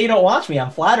watching. You say you don't watch me.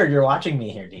 I'm flattered you're watching me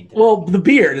here, Dean. Well, the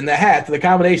beard and the hat, the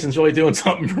combination's really doing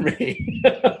something for me.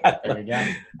 There you go.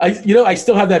 I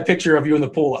still have that picture of you in the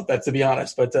pool up. That's to be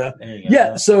honest, but go.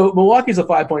 So Milwaukee's a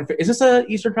 5-point. Is this a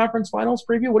Eastern Conference Finals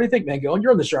preview? What do you think, Mango? And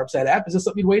you're on the Sharpside app. Is this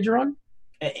something you'd wager on?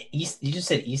 You just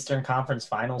said Eastern Conference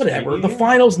Finals. Whatever. Preview? The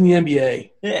finals in the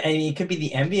NBA. Yeah, I mean, it could be the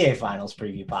NBA Finals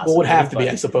preview, possibly. Well, it would have to be,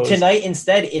 I suppose. Tonight,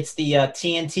 instead, it's the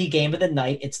TNT game of the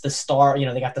night. It's the Star.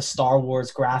 They got the Star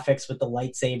Wars graphics with the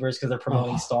lightsabers because they're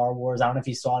promoting Star Wars. I don't know if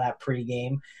you saw that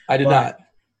pregame. I did not.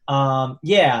 I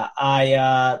mean,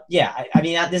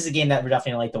 this is a game that we're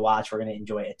definitely like to watch. We're going to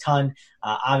enjoy it a ton.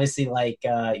 Obviously,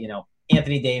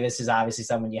 Anthony Davis is obviously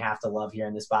someone you have to love here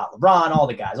in this spot. LeBron, all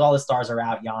the guys, all the stars are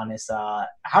out. Giannis.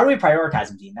 How do we prioritize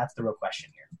him, Dean? That's the real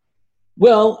question here.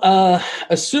 Well,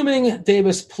 assuming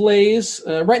Davis plays,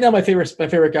 right now my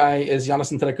favorite guy is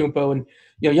Giannis Antetokounmpo, and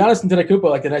Giannis Antetokounmpo,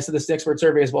 like I said, this is the expert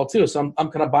survey as well too. So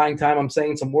I'm kind of buying time. I'm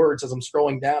saying some words as I'm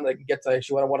scrolling down, and I can get to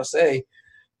actually what I want to say.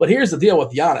 But here's the deal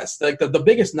with Giannis. Like the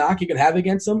biggest knock you can have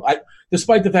against him,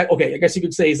 despite the fact, okay, I guess you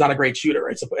could say he's not a great shooter,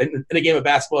 right? So in a game of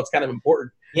basketball, it's kind of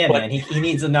important. Yeah, but, man, he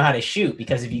needs to know how to shoot,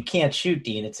 because if you can't shoot,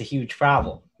 Dean, it's a huge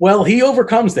problem. Well, he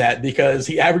overcomes that because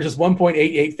he averages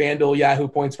 1.88 FanDuel Yahoo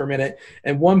points per minute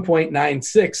and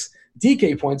 1.96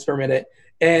 DK points per minute.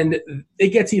 And it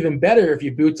gets even better if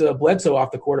you boot Bledsoe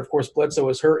off the court. Of course, Bledsoe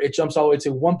is hurt. It jumps all the way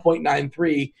to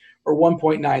 1.93 or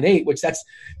 1.98, which that's,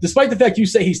 despite the fact you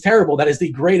say he's terrible, that is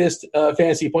the greatest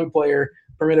fantasy point player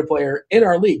per minute player in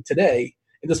our league today.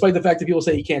 And despite the fact that people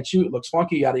say he can't shoot, looks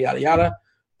funky, yada, yada, yada.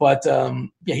 But,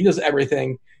 he does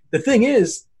everything. The thing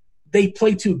is, they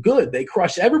play too good. They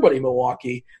crush everybody in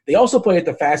Milwaukee. They also play at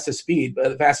the fastest speed,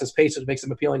 the fastest pace, which makes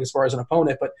them appealing as far as an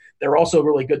opponent, but they're also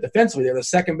really good defensively. They're the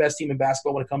second best team in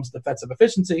basketball when it comes to defensive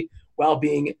efficiency, while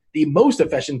being the most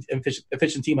efficient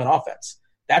team on offense.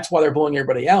 That's why they're blowing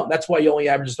everybody out. That's why he only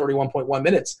averages 31.1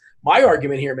 minutes. My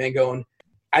argument here, Mangone,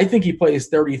 I think he plays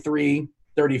 33,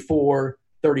 34,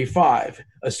 35,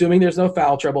 assuming there's no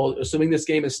foul trouble, assuming this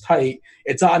game is tight,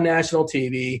 it's on national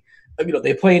TV.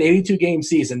 They play an 82-game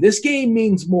season. This game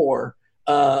means more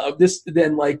of this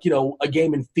than a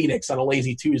game in Phoenix on a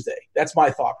lazy Tuesday. That's my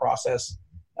thought process.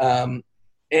 He's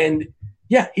going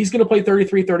to play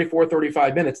 33, 34,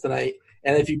 35 minutes tonight.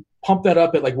 And if you pump that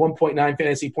up at 1.9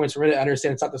 fantasy points per minute, I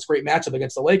understand it's not this great matchup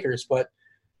against the Lakers, but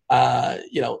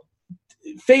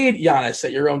fade Giannis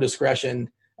at your own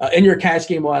discretion. In your cash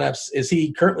game lineups, is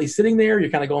he currently sitting there? You're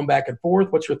kind of going back and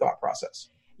forth. What's your thought process?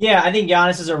 Yeah, I think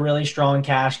Giannis is a really strong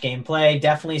cash game play.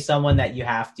 Definitely someone that you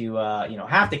have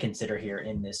to consider here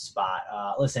in this spot.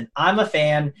 Listen, I'm a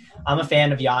fan of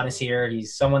Giannis here.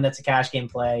 He's someone that's a cash game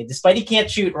play, despite he can't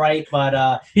shoot, right?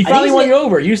 But he finally won you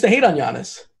over. You used to hate on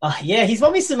Giannis. Yeah, he's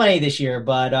won me some money this year,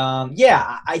 but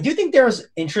I do think there's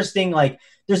interesting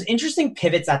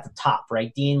pivots at the top,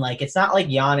 right, Dean? It's not like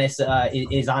Giannis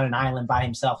is on an island by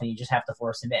himself and you just have to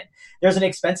force him in. There's an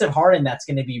expensive Harden that's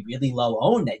going to be really low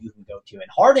owned that you can go to, and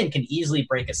Harden can easily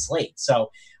break a slate.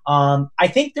 So I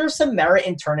think there's some merit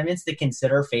in tournaments to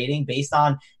consider fading based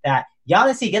on that.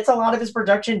 Giannis, he gets a lot of his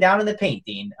production down in the paint,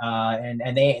 Dean,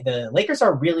 and the Lakers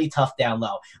are really tough down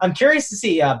low. I'm curious to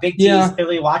see Big T is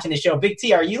clearly watching the show. Big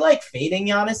T, are you fading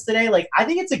Giannis today? I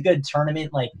think it's a good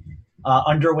tournament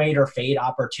underweight or fade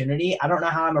opportunity. I don't know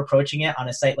how I'm approaching it on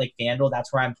a site like FanDuel.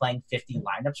 That's where I'm playing 50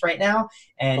 lineups right now.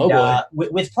 And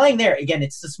with playing there, again,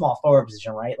 it's a small forward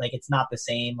position, right? It's not the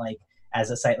same as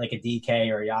a site like a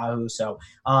DK or Yahoo. So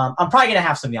I'm probably going to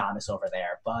have some Giannis over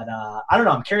there. But I don't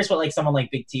know. I'm curious what someone like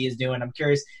Big T is doing. I'm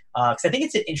curious because I think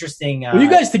it's an interesting... well, you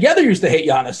guys together used to hate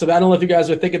Giannis, so I don't know if you guys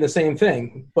are thinking the same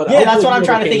thing. But yeah, that's what I'm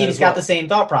trying to think. He's got the same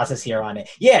thought process here on it.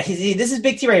 Yeah, this is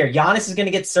Big T right here. Giannis is going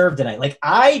to get served tonight.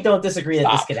 I don't disagree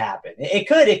that this could happen. It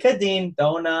could, Dean.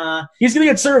 Don't... He's going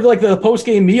to get served the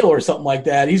post-game meal or something like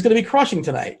that. He's going to be crushing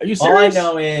tonight. Are you serious? All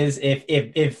I know is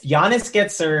if Giannis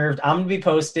gets served, I'm going to be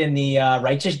posting the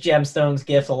Righteous Gemstones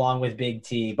gift along with Big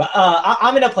T. But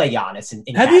I'm going to play Giannis.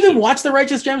 Have you even watched the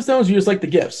Righteous Gemstones? Or you just like the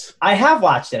gifts? I have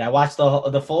watched it. I watched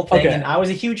the full thing, and I was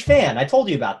a huge fan. I told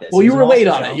you about this. Well, you were late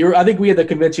on it. I think we had to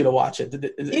convince you to watch it. You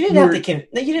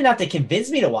didn't have to convince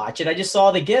me to watch it. I just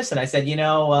saw the gifts, and I said,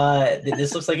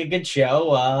 this looks like a good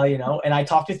show. And I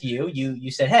talked with you. You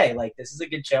said, hey, this is a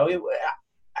good show.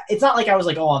 It's not like I was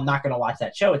oh, I'm not going to watch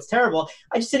that show. It's terrible.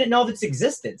 I just didn't know of its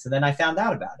existence, and then I found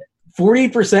out about it.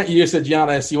 40% you said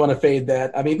Giannis, you want to fade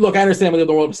that. I mean, look, I understand we live in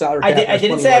the world of salary cap. I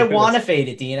didn't say I want to fade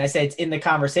it, Dean. I said it's in the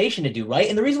conversation to do, right?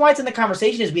 And the reason why it's in the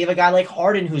conversation is we have a guy like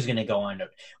Harden who's going to go under.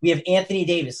 We have Anthony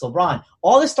Davis, LeBron.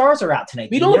 All the stars are out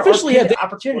tonight. We don't officially have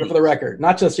opportunity for the record,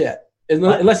 not just yet,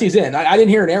 unless he's in. I didn't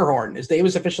hear an air horn. Is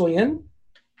Davis officially in?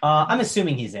 I'm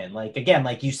assuming he's in. Like, again,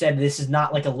 like you said, this is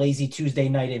not like a lazy Tuesday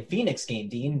night in Phoenix game,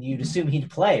 Dean. You'd assume he'd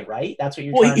play, right? That's what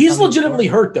you're trying to He's legitimately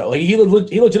hurt, though. Like, he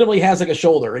legitimately has like a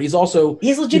shoulder, and he's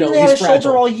legitimately had a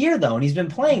shoulder all year, though, and he's been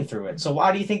playing through it. So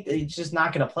why do you think that he's just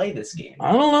not going to play this game?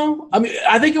 I don't know. I mean,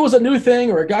 I think it was a new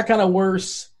thing, or it got kind of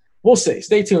worse. We'll see.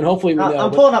 Stay tuned. Hopefully, we know.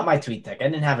 I'm pulling up my tweet deck. I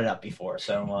didn't have it up before,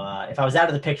 so if I was out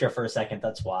of the picture for a second,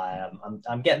 that's why.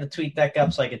 I'm getting the tweet deck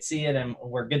up so I could see it, and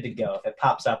we're good to go. If it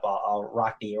pops up, I'll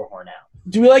rock the ear horn out.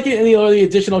 Do we like any of the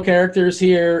additional characters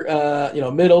here?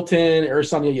 Middleton or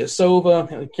Sonya Yasova.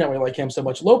 I can't really like him so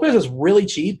much. Lopez is really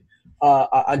cheap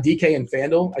on DK and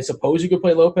FanDuel. I suppose you could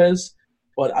play Lopez,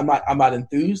 but I'm not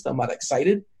enthused. I'm not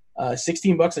excited.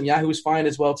 $16 on Yahoo is fine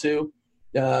as well too.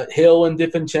 Hill and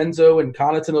DiVincenzo and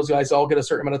Connaughton, those guys all get a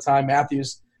certain amount of time.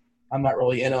 Matthews, I'm not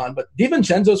really in on, but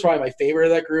DiVincenzo is probably my favorite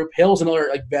of that group. Hill's another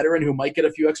like veteran who might get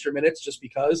a few extra minutes just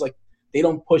because like they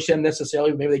don't push him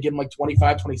necessarily. Maybe they give him like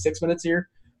 25, 26 minutes here.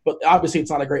 But obviously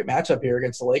it's not a great matchup here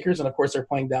against the Lakers. And, of course, they're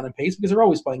playing down in pace because they're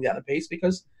always playing down in pace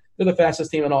because they're the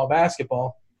fastest team in all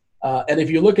basketball. And if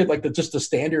you look at like just the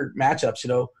standard matchups,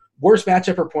 worst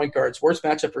matchup for point guards, worst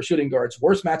matchup for shooting guards,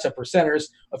 worst matchup for centers.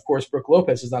 Of course, Brook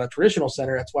Lopez is not a traditional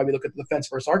center. That's why we look at the defense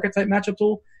versus archetype matchup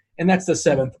tool. And that's the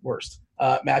 7th worst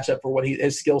matchup for what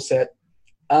his skill set.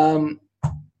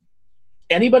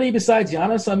 Anybody besides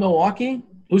Giannis on Milwaukee?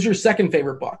 Who's your second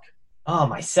favorite buck? Oh,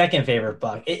 my second favorite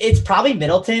buck. It's probably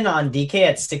Middleton on DK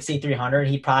at 6,300.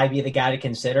 He'd probably be the guy to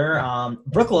consider.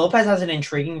 Brook Lopez has an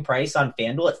intriguing price on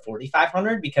FanDuel at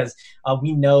 4,500 because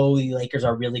we know the Lakers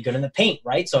are really good in the paint,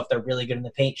 right? So if they're really good in the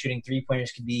paint, shooting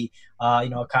three-pointers could be,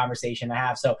 a conversation to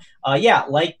have. So,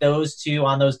 like those two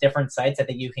on those different sites, I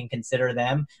think you can consider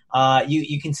them.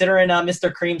 You considering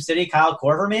Mr. Cream City, Kyle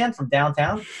Korver, man, from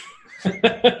downtown?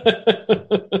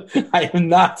 I am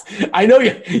not. I know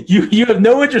you have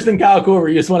no interest in Kyle Korver.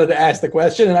 You just wanted to ask the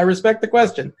question, and I respect the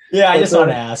question. Yeah, I just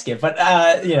want to ask it, but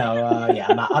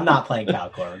I'm not playing Kyle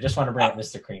Korver. Just want to bring up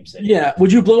Mr. Cream City. Yeah,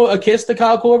 would you blow a kiss to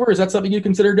Kyle Korver? Is that something you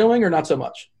consider doing, or not so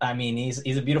much? I mean,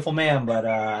 he's a beautiful man, but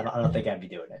I don't think I'd be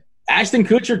doing it. Ashton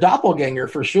Kutcher doppelganger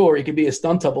for sure. He could be a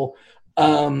stunt double.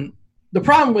 The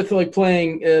problem with like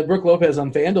playing Brook Lopez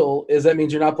on FanDuel is that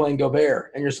means you're not playing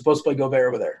Gobert, and you're supposed to play Gobert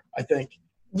over there, I think.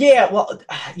 Yeah, well,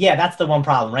 that's the one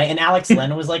problem, right? And Alex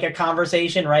Len was like a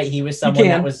conversation, right? He was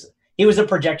someone he was a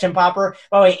projection popper.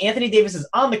 By the way, Anthony Davis is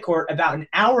on the court about an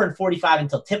hour and 45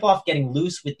 until tip-off, getting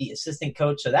loose with the assistant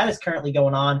coach. So that is currently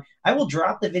going on. I will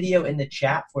drop the video in the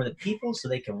chat for the people so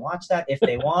they can watch that if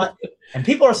they want. And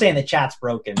people are saying the chat's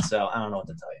broken, so I don't know what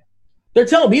to tell you. They're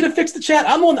telling me to fix the chat.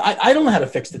 I don't know how to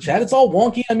fix the chat. It's all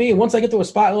wonky on me. And once I get to a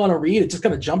spot I want to read, it just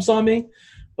kind of jumps on me.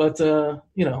 But,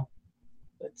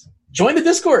 join the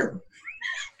Discord.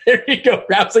 There you go.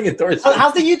 Rousing endorsement.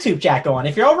 How's the YouTube chat going?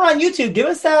 If you're over on YouTube, give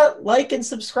us that like and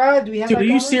subscribe. Do we have? Dude, are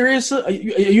you serious? Are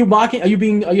you mocking? Are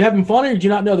you having fun, or did you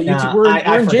not know that YouTube?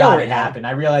 We're in jail right now. Happened.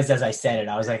 I realized as I said it,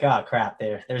 I was like, oh crap,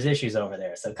 there's issues over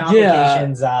there. So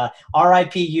complications.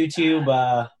 RIP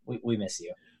YouTube. We miss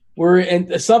you. We're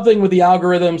in something with the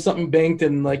algorithm, something banked,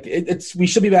 and like we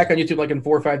should be back on YouTube like in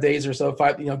 4 or 5 days or so,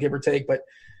 give or take. But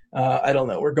I don't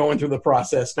know. We're going through the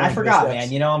process. I forgot,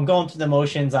 man. I'm going through the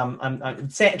motions. I'm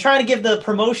trying to give the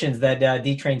promotions that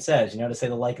D-Train says, to say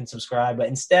the like and subscribe, but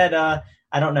instead,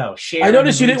 I don't know. Share. I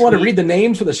noticed you didn't want to read the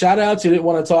names for the shout outs. You didn't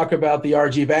want to talk about the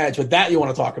RG badge, but that you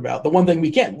want to talk about. The one thing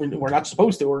we can't, we're not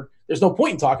supposed to, or there's no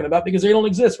point in talking about because they don't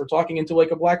exist. We're talking into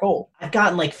like a black hole. I've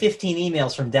gotten like 15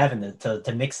 emails from Devin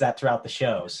to mix that throughout the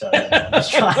show. So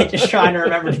just trying to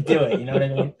remember to do it. You know what I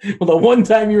mean? Well, the one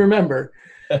time you remember.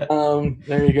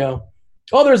 There you go.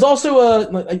 Oh, there's also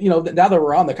now that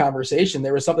we're on the conversation,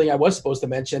 there was something I was supposed to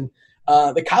mention.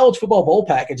 The college football bowl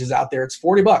package is out there. It's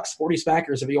 $40, 40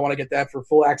 smackers if you want to get that for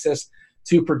full access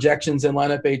to projections and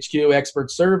lineup HQ, expert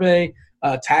survey,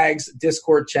 tags,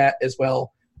 Discord chat as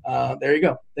well. There you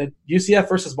go. The UCF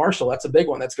versus Marshall. That's a big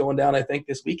one. That's going down, I think,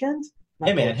 this weekend.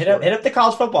 Hey man, hit up the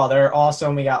college football. They're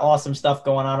awesome. We got awesome stuff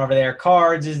going on over there.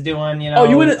 Cards is doing, Oh,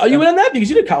 you went on that because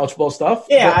you did college football stuff.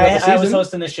 Yeah, I was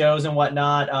hosting the shows and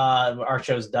whatnot. Our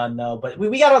show's done though, but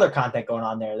we got other content going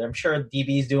on there. I'm sure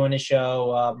DB's doing a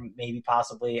show, maybe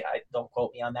possibly. I don't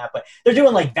quote me on that, but they're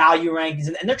doing like value rankings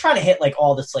and they're trying to hit like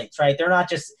all the slates, right? They're not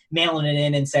just mailing it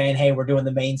in and saying, hey, we're doing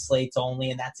the main slates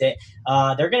only and that's it.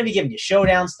 They're going to be giving you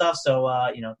showdown stuff,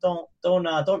 so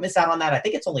don't miss out on that. I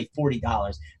think it's only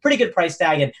 $40. Pretty good price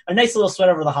tag and a nice little sweat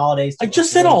over the holidays. I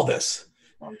just said all this.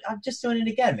 I'm just doing it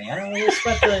again, man. I don't want to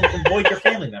sweat to avoid your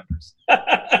family members.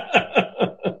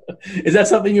 Is that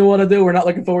something you want to do? We're not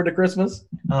looking forward to Christmas?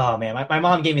 Oh, man. My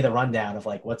mom gave me the rundown of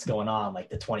like what's going on, like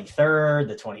the 23rd,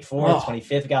 the 24th,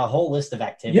 25th. Got a whole list of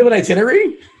activities. You have an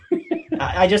itinerary?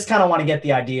 I just kind of want to get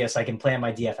the idea so I can plan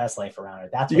my DFS life around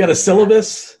it. That's you got a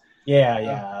syllabus?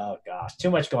 Yeah. Oh gosh,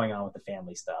 too much going on with the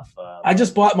family stuff. I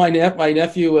just bought my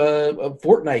nephew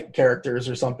Fortnite characters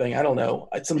or something. I don't know.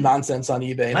 It's some nonsense on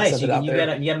eBay. Nice. You get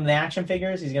him the action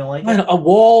figures. He's gonna like it. A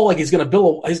wall. Like he's gonna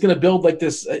build like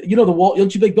this. The wall.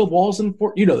 Don't you build walls in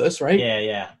Fortnite? You know this, right?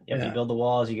 Yeah. You build the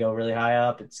walls. You go really high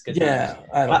up. It's good. Yeah.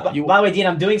 I don't know. By the way, Dean,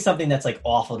 I'm doing something that's like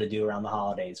awful to do around the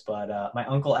holidays. But my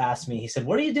uncle asked me. He said,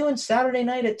 "What are you doing Saturday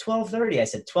night at 12:30?" I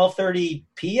said, "12:30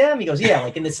 p.m." He goes, "Yeah,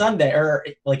 like in the Sunday or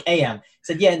like a.m." I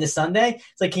said, "Yeah, in the Sunday."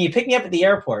 It's like, "Can you pick me up at the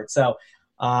airport?" So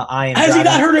I am. Has he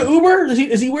not heard of Uber?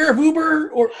 Is he aware of Uber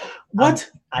or what?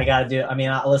 I got to do. I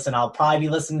mean, listen. I'll probably be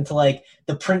listening to like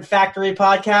the Print Factory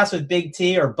podcast with Big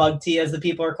T or Bug T, as the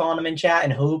people are calling him in chat,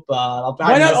 and Hoop.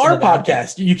 Why not our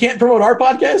podcast? You can't promote our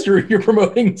podcast, or you're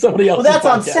promoting somebody else's. Well, that's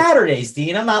podcast. On Saturdays,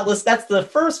 Dean. I'm not listening. That's the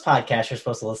first podcast you're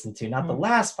supposed to listen to, not the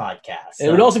last podcast. So.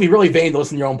 It would also be really vain to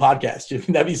listen to your own podcast.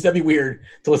 That'd be weird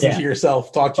to listen to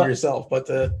yourself, talk to yourself. But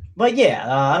yeah,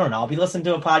 I don't know. I'll be listening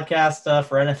to a podcast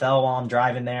for NFL while I'm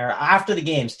driving there after the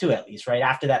games too, at least, right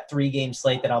after that 3-game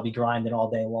slate that I'll be grinding all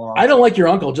day long. I don't like your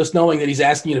uncle just knowing that he's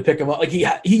asking you to pick him up. Like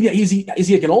is he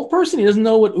like an old person? He doesn't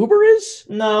know what Uber is?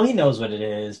 No, he knows what it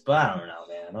is, but I don't know,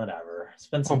 man. Whatever.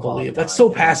 Spend some quality time. That's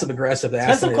so passive aggressive.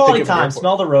 Spend some quality time.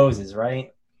 Smell the roses,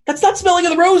 right? That's not smelling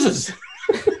of the roses.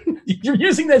 You're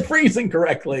using that phrase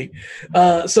incorrectly.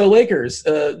 So Lakers,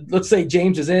 let's say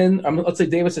James is in. Let's say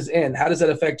Davis is in. How does that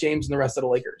affect James and the rest of the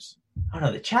Lakers? I don't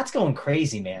know. The chat's going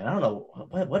crazy, man. I don't know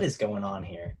what is going on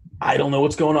here. I don't know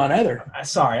what's going on either.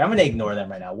 Sorry, I'm going to ignore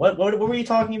them right now. What were you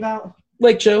talking about?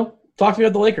 Lake Show. Talk to me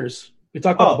about the Lakers. We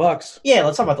talked about the Bucks. Yeah,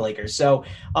 let's talk about the Lakers. So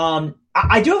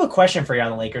I do have a question for you on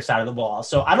the Lakers side of the ball.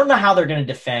 So I don't know how they're going to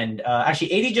defend.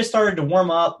 Actually, AD just started to warm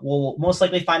up. We'll most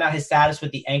likely find out his status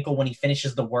with the ankle when he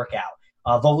finishes the workout.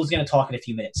 Vogel's going to talk in a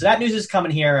few minutes. So that news is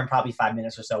coming here in probably 5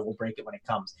 minutes or so. We'll break it when it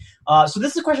comes. So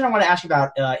this is a question I want to ask you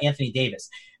about Anthony Davis.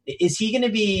 Is he going to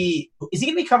be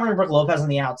covering Brook Lopez on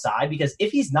the outside? Because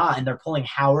if he's not, and they're pulling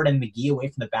Howard and McGee away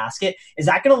from the basket, is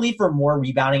that going to leave for more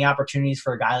rebounding opportunities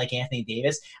for a guy like Anthony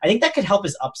Davis? I think that could help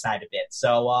his upside a bit.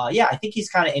 So I think he's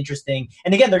kind of interesting.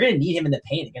 And again, they're going to need him in the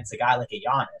paint against a guy like a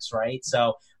Giannis, right?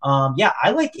 So I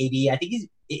like AD. I think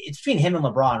it's between him and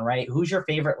LeBron, right? Who's your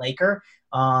favorite Laker?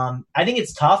 I think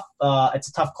it's tough. It's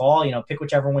a tough call. Pick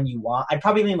whichever one you want. I'd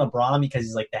probably lean LeBron because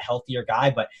he's like the healthier guy,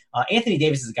 but Anthony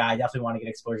Davis is a guy I definitely want to get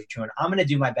exposure to, and I'm going to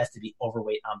do my best to be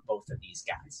overweight on both of these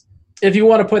guys. If you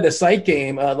want to play the site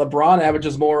game, LeBron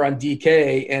averages more on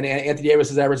DK, and Anthony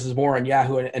Davis averages more on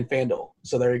Yahoo and FanDuel.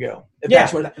 So there you go.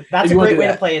 That's a great way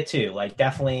to play it too. Like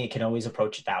definitely can always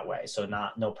approach it that way. So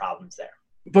no problems there.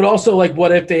 But also, like,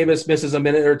 what if Davis misses a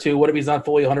minute or two? What if he's not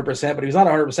fully 100%? But if he's not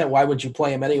 100%, why wouldn't you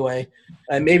play him anyway?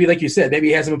 And maybe, like you said, maybe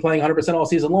he hasn't been playing 100% all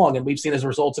season long, and we've seen his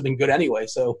results have been good anyway.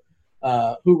 So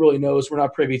who really knows? We're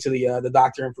not privy to the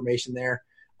doctor information there.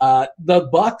 The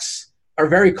Bucks are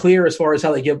very clear as far as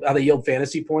how they yield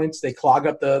fantasy points. They clog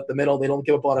up the middle. They don't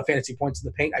give up a lot of fantasy points in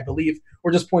the paint, I believe,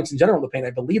 or just points in general in the paint. I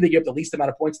believe they give up the least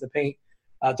amount of points in the paint.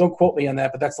 Don't quote me on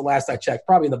that, but that's the last I checked.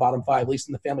 Probably in the bottom 5, at least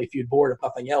in the Family Feud board, if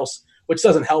nothing else, which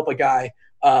doesn't help a guy,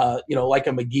 like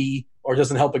a McGee, or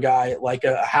doesn't help a guy like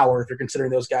a Howard. If you're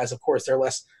considering those guys, of course, they're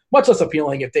much less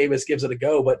appealing if Davis gives it a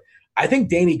go. But I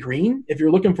think Danny Green, if you're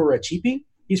looking for a cheapie,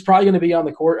 he's probably going to be on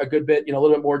the court a good bit, a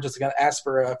little bit more just to ask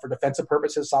for defensive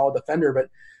purposes, solid defender.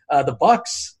 But the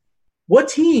Bucks, what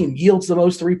team yields the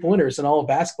most 3-pointers in all of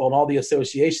basketball and all the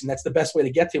association? That's the best way to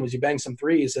get to him is you bang some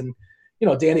threes. And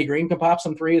Danny Green can pop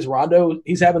some threes. Rondo,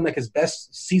 he's having like his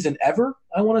best season ever,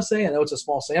 I want to say. I know it's a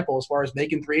small sample as far as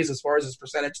making threes, as far as his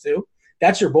percentage too.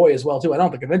 That's your boy as well too. I don't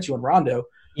have to convince you on Rondo.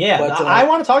 Yeah, but, I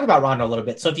want to talk about Rondo a little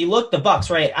bit. So if you look, the Bucks,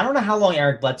 right? I don't know how long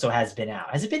Eric Bledsoe has been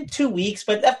out. Has it been 2 weeks?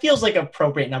 But that feels like an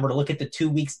appropriate number to look at the 2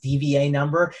 weeks DVA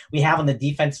number we have on the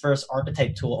Defense First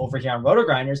Archetype tool over here on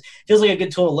RotoGrinders. Feels like a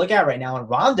good tool to look at right now. And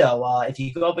Rondo, if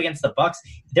you go up against the Bucks,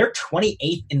 they're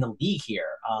 28th in the league here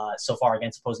so far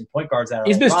against opposing point guards.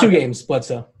 He's missed 2 games,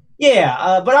 Bledsoe.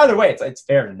 Yeah, but either way, it's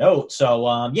fair to note. So,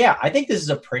 I think this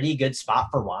is a pretty good spot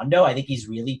for Rondo. I think he's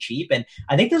really cheap, and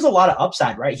I think there's a lot of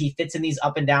upside, right? He fits in these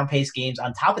up and down pace games.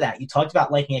 On top of that, you talked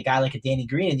about liking a guy like a Danny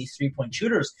Green and these 3-point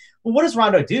shooters. Well, what does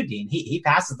Rondo do, Dean? He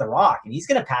passes the rock, and he's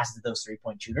going to pass it to those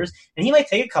 3-point shooters, and he might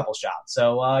take a couple shots.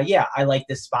 So, I like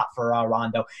this spot for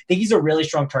Rondo. I think he's a really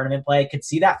strong tournament play. Could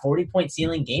see that 40-point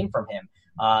ceiling game from him.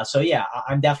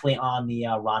 I'm definitely on the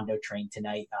Rondo train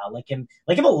tonight. Like him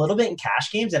a little bit in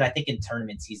cash games, and I think in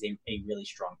tournaments he's a really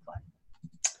strong play.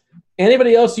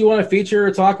 Anybody else you want to feature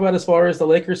or talk about as far as the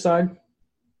Lakers side?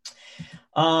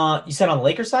 You said on the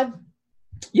Lakers side?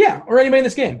 Yeah, or anybody in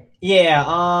this game.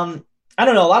 Yeah. I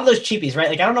don't know. A lot of those cheapies, right?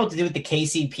 Like, I don't know what to do with the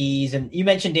KCPs. And you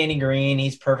mentioned Danny Green.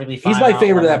 He's perfectly fine. He's my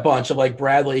favorite of that bunch of like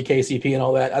Bradley, KCP, and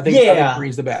all that. I think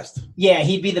Green's the best. Yeah,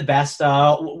 he'd be the best.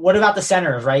 What about the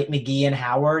centers, right? McGee and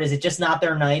Howard. Is it just not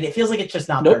their night? It feels like it's just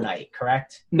not their night,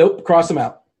 correct? Nope. Cross them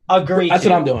out. Agree. That's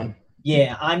what I'm doing.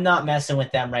 Yeah, I'm not messing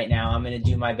with them right now. I'm going to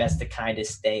do my best to kind of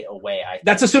stay away.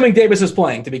 That's assuming Davis is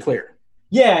playing, to be clear.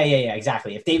 Yeah,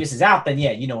 exactly. If Davis is out, then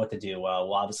yeah, you know what to do.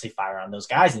 We'll obviously fire on those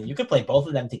guys, and you could play both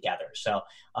of them together. So,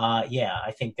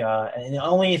 I think and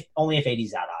only if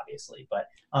AD's out, obviously. But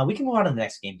we can move on to the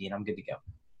next game, Dean. I'm good to go.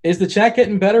 Is the chat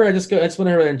getting better? I just went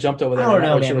over there and jumped over there. I don't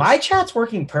know, man. My chat's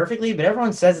working perfectly, but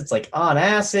everyone says it's like on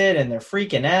acid, and they're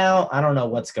freaking out. I don't know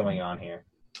what's going on here.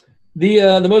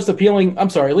 The most appealing,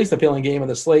 least appealing game of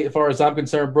the slate, as far as I'm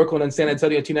concerned, Brooklyn and San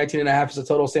Antonio, 219.5 is a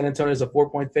total. San Antonio is a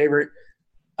 4-point favorite.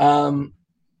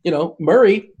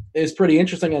 Murray is pretty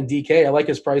interesting on DK. I like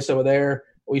his price over there.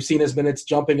 We've seen his minutes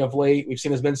jumping of late. We've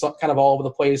seen his minutes kind of all over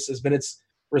the place. His minutes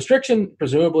restriction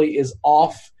presumably is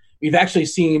off. We've actually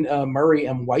seen Murray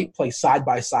and White play side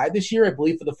by side this year, I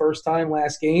believe, for the first time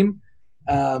last game.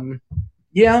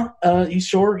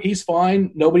 He's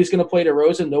fine. Nobody's going to play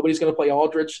DeRozan. Nobody's going to play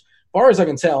Aldridge. As far as I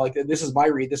can tell, like this is my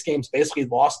read. This game's basically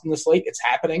lost in the slate. It's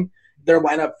happening. They're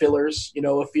lineup fillers.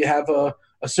 If you have a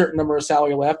certain number of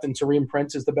salary left and Tareem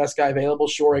Prince is the best guy available,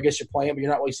 sure, I guess you play him, but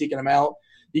you're not really seeking him out.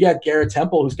 You got Garrett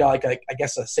Temple, who's got a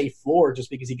safe floor just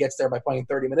because he gets there by playing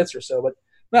 30 minutes or so, but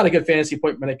not a good fantasy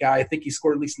point minute guy. I think he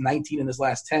scored at least 19 in his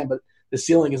last 10, but the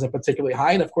ceiling isn't particularly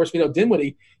high. And of course, we know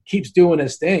Dinwiddie keeps doing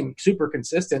his thing, super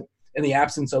consistent in the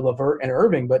absence of LeVert and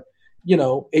Irving, but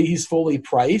he's fully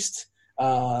priced.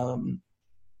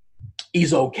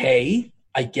 He's okay,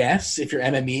 I guess, if you're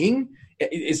MMEing.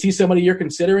 Is he somebody you're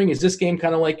considering? Is this game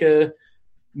kind of like a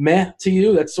meh to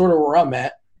you? That's sort of where I'm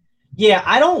at. Yeah,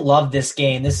 I don't love this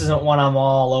game. This isn't one I'm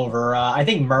all over. I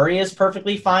think Murray is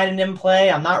perfectly fine and in play.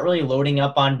 I'm not really loading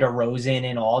up on DeRozan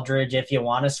and Aldridge. If you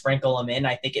want to sprinkle them in,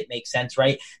 I think it makes sense,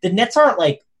 right? The Nets aren't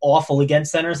like awful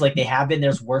against centers like they have been.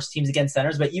 There's worse teams against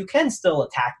centers, but you can still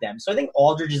attack them. So I think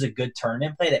Aldridge is a good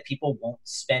tournament play that people won't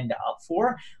spend up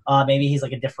for. Maybe he's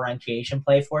like a differentiation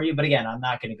play for you, but again, I'm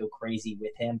not going to go crazy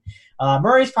with him.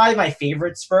 Murray's probably my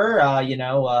favorite Spur.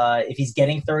 If he's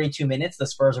getting 32 minutes, the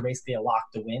Spurs are basically a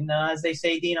lock to win, as they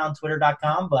say, Dean, on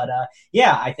Twitter.com. But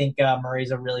I think Murray's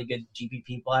a really good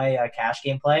GPP play, cash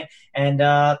game play. And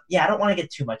I don't want to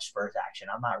get too much Spurs action.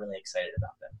 I'm not really excited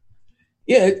about them.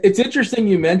 Yeah, it's interesting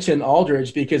you mentioned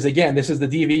Aldridge because, again, this is the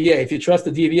DVA. If you trust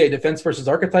the DVA, defense versus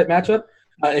archetype matchup,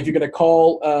 if you're going to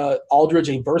call Aldridge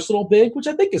a versatile big, which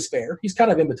I think is fair, he's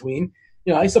kind of in between.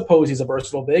 I suppose he's a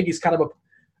versatile big. He's kind of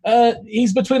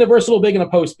he's between a versatile big and a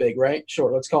post big, right?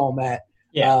 Sure, let's call him that.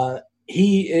 Yeah.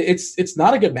 It's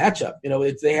not a good matchup.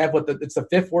 They have it's the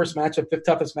fifth worst matchup, fifth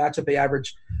toughest matchup. They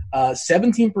average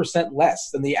 17%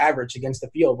 less than the average against the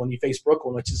field when you face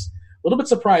Brooklyn, which is a little bit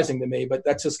surprising to me, but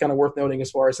that's just kind of worth noting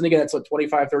as far as, and again, it's like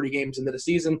 25, 30 games into the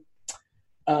season.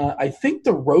 I think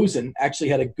DeRozan actually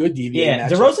had a good DVA matchup. Yeah,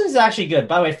 DeRozan is actually good.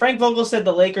 By the way, Frank Vogel said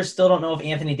the Lakers still don't know if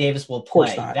Anthony Davis will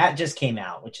play. That just came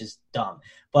out, which is dumb.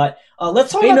 But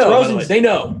let's talk about DeRozan's. They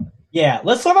know. Yeah,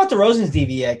 let's talk about DeRozan's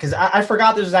DVA because I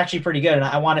forgot this was actually pretty good, and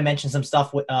I want to mention some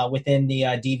stuff within the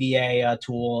DVA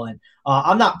tool. And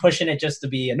I'm not pushing it just to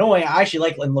be annoying. I actually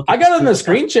like looking. I got it in the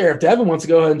screen share. If Devin wants to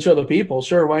go ahead and show the people,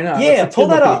 sure, why not? Yeah, pull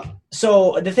that up.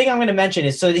 So the thing I'm going to mention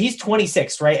is, so he's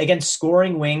 26, right? Against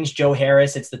scoring wings, Joe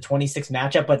Harris, it's the 26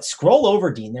 matchup. But scroll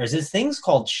over, Dean. There's this things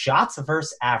called shots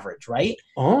versus average, right?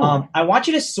 Oh. I want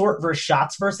you to sort versus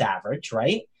shots versus average,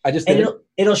 right? I just did.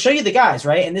 It'll show you the guys,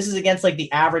 right? And this is against like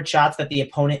the average shots that the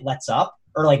opponent lets up,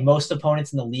 or like most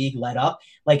opponents in the league let up.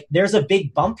 Like there's a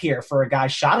big bump here for a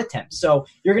guy's shot attempt. So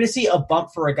you're going to see a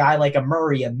bump for a guy like a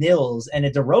Murray, a Mills, and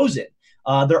a DeRozan.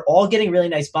 They're all getting really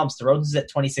nice bumps. DeRozan's at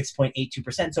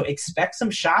 26.82%. So expect some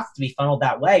shots to be funneled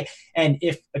that way. And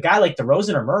if a guy like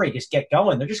DeRozan or Murray just get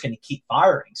going, they're just going to keep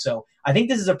firing. So I think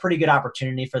this is a pretty good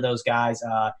opportunity for those guys.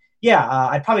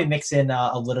 I'd probably mix in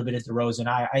a little bit of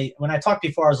DeRozan. When I talked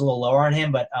before, I was a little lower on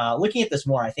him, but looking at this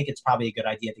more, I think it's probably a good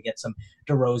idea to get some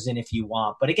DeRozan if you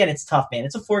want. But again, it's tough, man.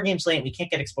 It's a 4-game slate. We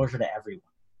can't get exposure to everyone.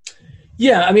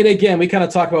 Yeah, I mean, again, we kind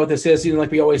of talk about what this is. Like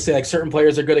we always say, like certain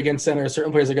players are good against centers,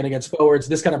 certain players are good against forwards.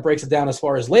 This kind of breaks it down as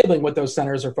far as labeling what those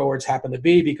centers or forwards happen to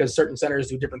be, because certain centers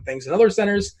do different things than other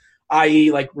centers,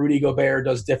 i.e. like Rudy Gobert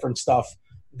does different stuff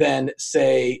than,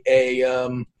 say,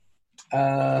 Brook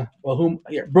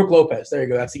Lopez. There you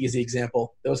go. That's the easy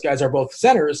example. Those guys are both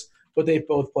centers, but they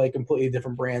both play completely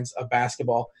different brands of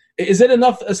basketball. Is it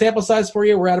enough a sample size for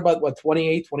you? We're at about,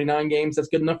 28, 29 games. That's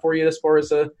good enough for you as far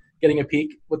as getting a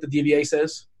peek, what the DVA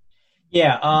says?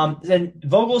 Yeah. Then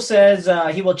Vogel says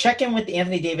he will check in with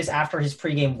Anthony Davis after his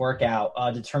pregame workout,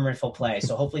 determine if he'll play.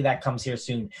 So hopefully that comes here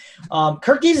soon.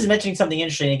 Kirk Gies is mentioning something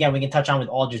interesting. Again, we can touch on with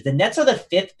Aldridge. The Nets are the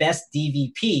 5th best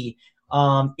DVP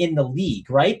in the league,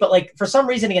 right? But like for some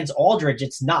reason against Aldridge,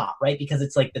 it's not, right? Because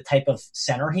it's like the type of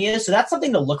center he is. So that's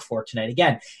something to look for tonight.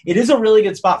 Again, it is a really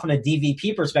good spot from a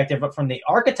DVP perspective, but from the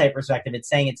archetype perspective, it's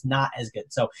saying it's not as good.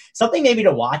 So something maybe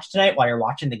to watch tonight while you're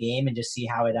watching the game and just see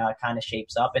how it kind of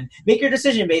shapes up and make your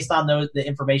decision based on the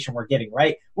information we're getting,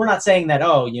 right? We're not saying that,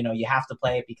 you have to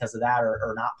play it because of that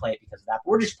or not play it because of that.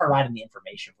 But we're just providing the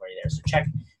information for you there. So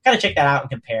check that out and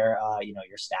compare,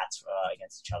 your stats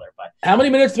against each other. But how many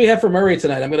minutes do we have for Murray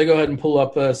tonight? I'm going to go ahead and pull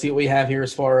up, see what we have here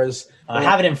as far as. I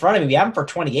have it in front of me. We have him for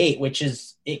 28, which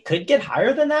is, it could get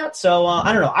higher than that. So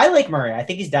I don't know. I like Murray. I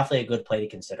think he's definitely a good play to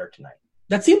consider tonight.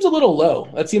 That seems a little low.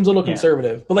 That seems a little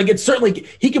conservative. But, it's certainly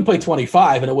 – he can play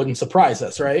 25 and it wouldn't surprise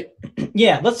us, right?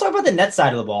 Yeah, let's talk about the net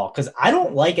side of the ball because I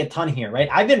don't like a ton here, right?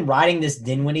 I've been riding this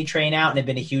Dinwiddie train out and I've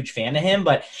been a huge fan of him.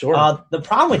 But the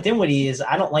problem with Dinwiddie is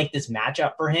I don't like this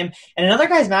matchup for him. And another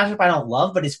guy's matchup I don't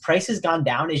love, but his price has gone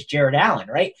down is Jared Allen,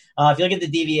 right? If you look at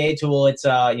the DVA tool, it's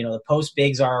the post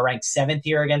bigs are ranked 7th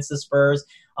here against the Spurs.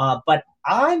 But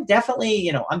I'm definitely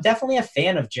a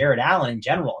fan of Jared Allen in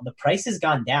general. And the price has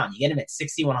gone down. You get him at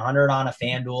 6,100 on a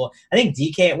FanDuel. I think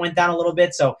DK it went down a little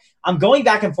bit. So I'm going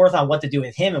back and forth on what to do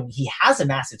with him. And he has a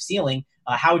massive ceiling.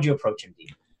 How would you approach him,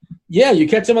 D? Yeah, you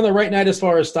catch him on the right night as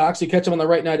far as stocks. You catch him on the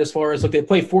right night as far as they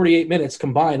play 48 minutes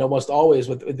combined almost always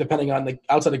with depending on the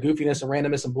outside of goofiness and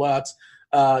randomness and blowouts.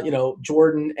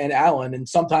 Jordan and Allen, and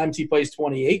sometimes he plays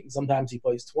 28 and sometimes he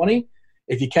plays 20.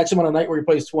 If you catch him on a night where he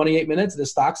plays 28 minutes, the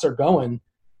stocks are going.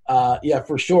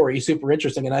 For sure, he's super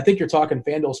interesting. And I think you're talking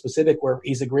FanDuel specific where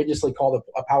he's egregiously called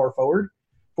a power forward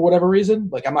for whatever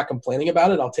reason. I'm not complaining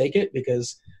about it. I'll take it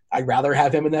because I'd rather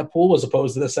have him in that pool as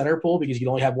opposed to the center pool because you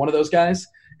can only have one of those guys.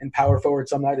 And power forward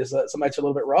some nights are a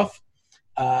little bit rough.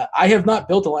 I have not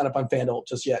built a lineup on FanDuel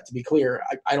just yet, to be clear.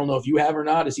 I don't know if you have or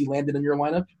not. Has he landed in your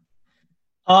lineup?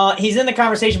 He's in the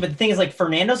conversation, but the thing is,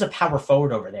 Fernando's a power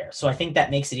forward over there. So I think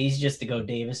that makes it easy just to go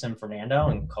Davis and Fernando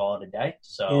and call it a day.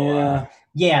 So,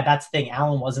 that's the thing.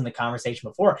 Allen was in the conversation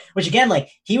before, which again,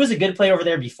 he was a good play over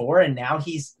there before, and now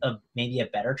he's maybe a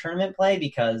better tournament play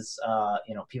because,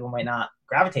 people might not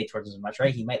gravitate towards him as much,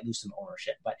 right? He might lose some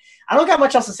ownership. But I don't got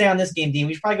much else to say on this game, Dean.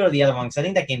 We should probably go to the other one because I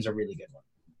think that game's a really good one.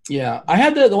 Yeah, I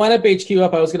had the lineup HQ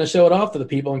up. I was going to show it off to the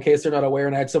people in case they're not aware,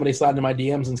 and I had somebody slide into my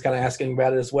DMs and kind of asking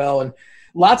about it as well. And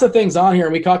lots of things on here,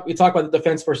 and we talk about the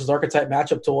defense versus archetype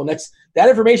matchup tool, and that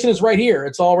information is right here.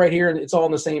 It's all right here, and it's all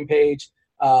on the same page.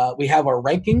 We have our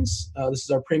rankings. This is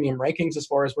our premium rankings as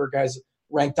far as where guys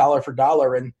rank dollar for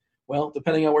dollar, and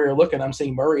depending on where you're looking, I'm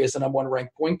seeing Murray as the number one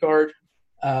ranked point guard.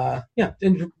 And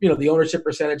the ownership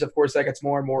percentage, of course, that gets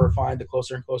more and more refined the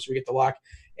closer and closer we get to lock.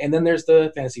 And then there's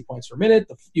the fantasy points per minute.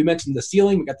 You mentioned the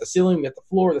ceiling. We got the ceiling. We got the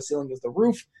floor. The ceiling is the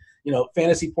roof.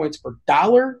 Fantasy points per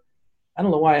dollar. I don't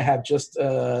know why I have just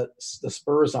the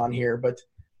Spurs on here, but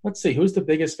let's see. Who's the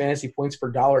biggest fantasy points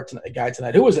per dollar guy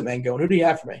tonight? Who is it, Mangone? Who do you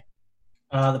have for me?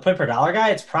 The point per dollar guy,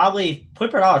 it's probably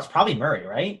Murray,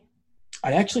 right?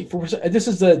 This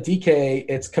is the DK.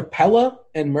 It's Capella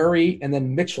and Murray and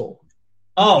then Mitchell.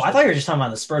 Oh, I thought you were just talking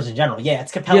about the Spurs in general. Yeah,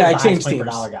 it's Capella, the highest point per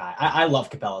dollar guy. I love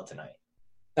Capella tonight.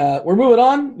 We're moving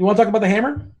on. You want to talk about the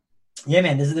hammer? Yeah,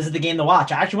 man, this is the game to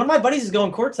watch. Actually, one of my buddies is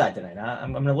going courtside tonight.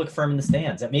 I'm going to look for him in the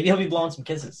stands. Maybe he'll be blowing some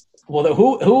kisses. Well,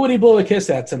 who would he blow a kiss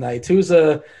at tonight? James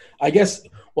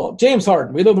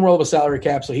Harden. We live in the world of a salary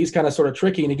cap, so he's kind of sort of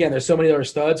tricky. And again, there's so many other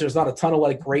studs. There's not a ton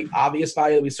of great obvious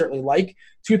value that we certainly like.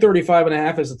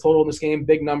 235.5 is the total in this game.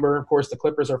 Big number. Of course, the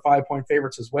Clippers are 5-point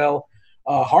favorites as well.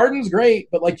 Harden's great,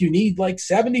 but you need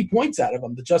 70 points out of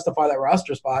him to justify that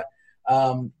roster spot.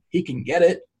 He can get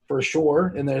it for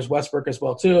sure. And there's Westbrook as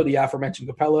well too, the aforementioned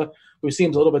Capella, who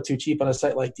seems a little bit too cheap on a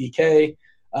site like DK.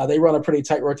 They run a pretty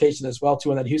tight rotation as well too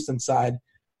on that Houston side.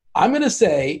 I'm going to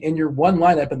say in your one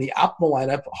lineup, in the optimal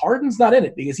lineup, Harden's not in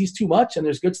it because he's too much and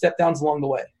there's good step downs along the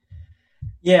way.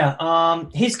 Yeah,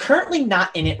 he's currently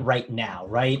not in it right now,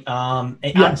 right? On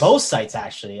both sites,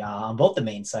 actually, on both the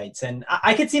main sites. And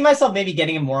I could see myself maybe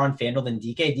getting him more on FanDuel than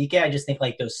DK. DK, I just think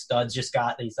those studs just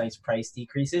got these nice price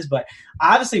decreases. But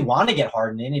I obviously want to get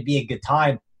Harden in. It'd be a good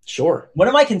time. Sure. One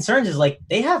of my concerns is like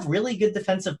they have really good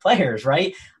defensive players,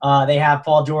 right? They have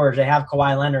Paul George, they have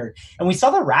Kawhi Leonard, and we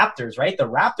saw the Raptors, right? The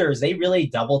Raptors, they really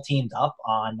double teamed up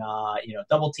on,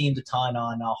 double teamed a ton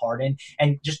on Harden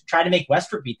and just try to make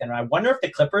Westbrook beat them. And I wonder if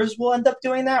the Clippers will end up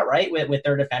doing that, right? With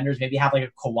their defenders, maybe have like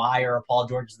a Kawhi or a Paul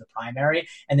George as the primary,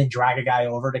 and then drag a guy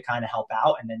over to kind of help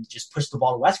out, and then just push the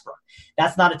ball to Westbrook.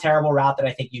 That's not a terrible route that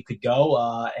I think you could go.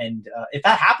 And if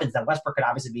that happens, then Westbrook could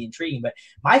obviously be intriguing. But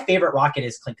my favorite Rocket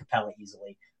is Clint Capella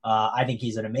easily. I think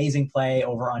he's an amazing play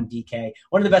over on DK.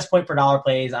 One of the best point per dollar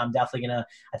plays. I think I'm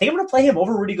gonna play him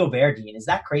over Rudy Gobert. Dean, is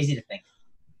that crazy to think?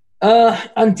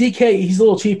 On DK, he's a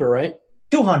little cheaper, right?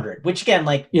 200, which again,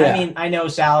 I mean, I know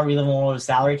we live on a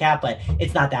salary cap, but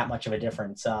it's not that much of a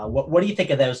difference. What do you think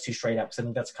of those two straight up? Because I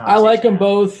think that's a conversation. I like them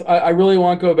both. I really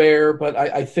want Gobert, but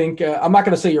I think I'm not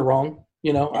going to say you're wrong.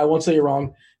 I won't say you're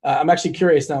wrong. I'm actually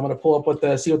curious now. I'm going to pull up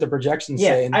see what the projections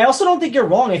say. I also don't think you're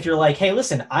wrong if you're like, hey,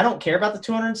 listen, I don't care about the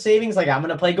 200 savings. Like, I'm going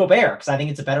to play Gobert because I think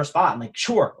it's a better spot. I'm like,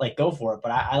 sure, go for it.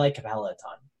 But I like Capella a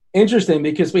ton. Interesting,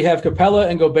 because we have Capella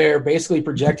and Gobert basically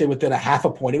projected within a half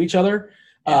a point of each other.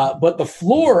 But the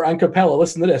floor on Capella,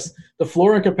 listen to this. The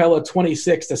floor on Capella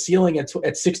 26, the ceiling at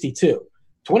 62.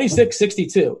 26,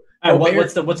 62. All right,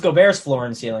 what's Gobert's floor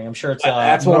and ceiling? I'm sure it's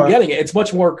that's what I'm getting at. It's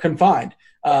much more confined.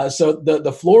 So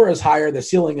the floor is higher, the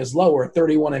ceiling is lower,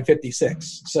 31 and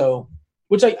 56. So,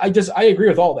 which I agree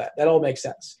with all that. That all makes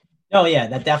sense. Oh, yeah,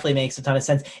 that definitely makes a ton of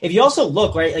sense. If you also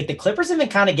look, right, like the Clippers have been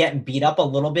kind of getting beat up a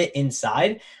little bit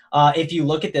inside. If you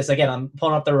look at this, again, I'm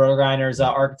pulling up the RotoGrinders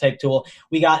archetype tool.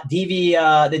 We got the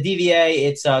DVA.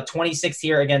 It's 26th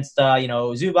here against,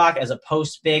 Zubac as a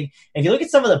post big. If you look at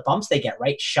some of the bumps they get,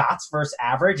 right, shots versus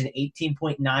average, an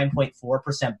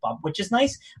 18.9.4% bump, which is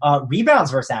nice.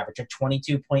 Rebounds versus average, a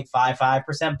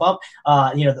 22.55% bump.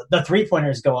 The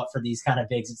three-pointers go up for these kind of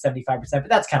bigs at 75%, but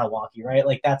that's kind of wonky, right?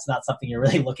 Like, that's not something you're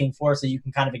really looking for, so you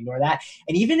can kind of ignore that.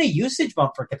 And even a usage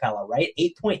bump for Capella, right,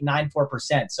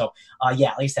 8.94%. So, like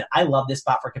I said, I love this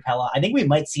spot for Capella. I think we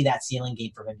might see that ceiling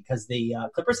game from him because the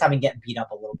Clippers haven't gotten beat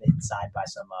up a little bit inside by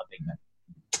some big men.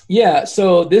 Yeah,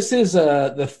 so this is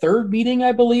the third meeting,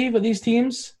 I believe, of these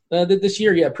teams this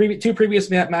year. Yeah, two previous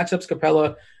matchups,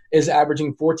 Capella is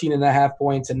averaging 14.5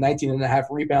 points and 19.5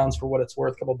 rebounds for what it's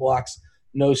worth, couple blocks,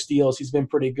 no steals. He's been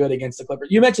pretty good against the Clippers.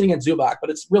 You mentioned against Zubac, but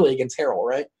it's really against Harrell,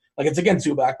 right? Like, it's against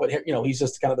Zubac, but he's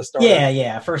just kind of the starter.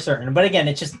 Yeah, for certain. But again,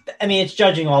 it's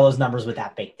judging all those numbers with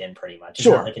that baked in pretty much. It's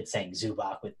not like it's saying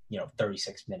Zubac with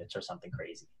 36 minutes or something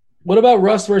crazy. What about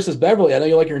Russ versus Beverly? I know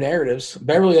you like your narratives.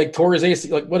 Beverly tour his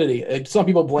AC. What did he? Some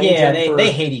people blame him for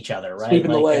they hate each other, right?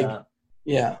 Sweeping the leg.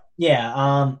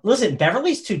 Yeah. Listen,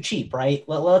 Beverly's too cheap, right?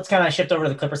 Let's kind of shift over to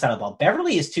the Clipper side of the ball.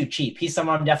 Beverly is too cheap. He's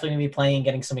someone I'm definitely going to be playing,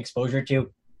 getting some exposure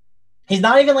to. He's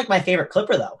not even like my favorite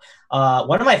Clipper, though.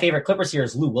 One of my favorite Clippers here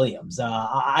is Lou Williams.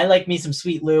 I like me some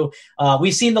sweet Lou.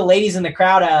 We've seen the ladies in the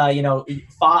crowd,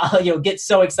 get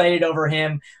so excited over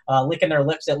him, licking their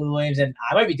lips at Lou Williams, and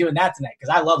I might be doing that tonight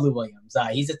because I love Lou Williams.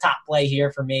 He's a top play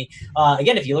here for me.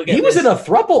 Again, if you look at he was in a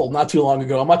throuple not too long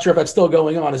ago. I'm not sure if that's still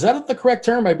going on. Is that the correct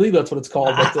term? I believe that's what it's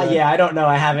called. But, I don't know.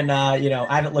 I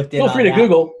haven't looked in. Feel free to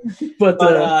Google.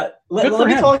 But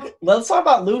let's talk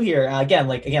about Lou here. Again,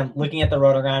 looking at the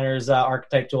RotoGrinders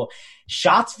archetype tool.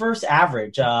 Shots versus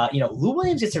average. Lou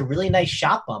Williams gets a really nice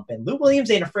shot bump, and Lou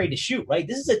Williams ain't afraid to shoot, right?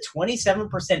 This is a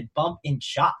 27% bump in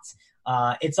shots.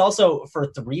 It's also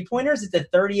for three-pointers, it's a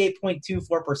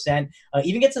 38.24%.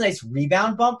 Even gets a nice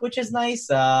rebound bump, which is nice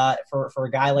for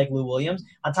a guy like Lou Williams.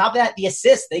 On top of that, the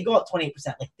assists, they go up 28%.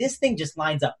 Like, this thing just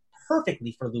lines up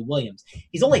perfectly for Lou Williams.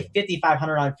 He's only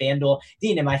 5,500 on FanDuel.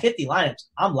 Dean, in my 50 lineups,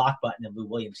 I'm lock button and Lou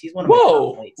Williams. He's one of my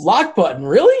top plays. Lock button,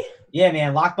 really? Yeah,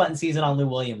 man, lock button season on Lou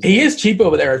Williams. He is cheap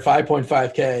over there at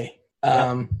 5.5K.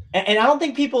 And I don't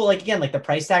think people the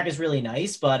price tag is really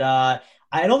nice, but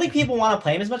I don't think people want to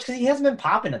play him as much because he hasn't been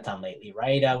popping a ton lately,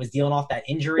 right? Was dealing off that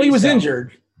injury. Well, he was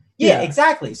injured. Yeah,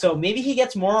 exactly. So maybe he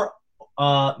gets more.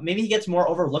 Maybe he gets more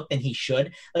overlooked than he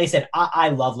should. Like I said, I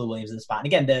love Lou Williams in the spot. And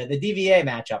again, the DVA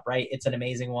matchup, right? It's an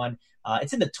amazing one.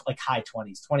 It's in the high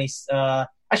 20s.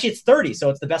 Actually, it's 30, so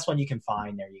it's the best one you can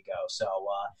find. There you go. So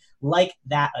like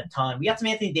that a ton. We got some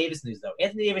Anthony Davis news, though.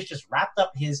 Anthony Davis just wrapped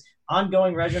up his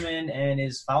ongoing regimen and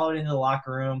is followed into the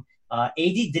locker room. AD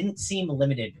didn't seem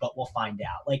limited, but we'll find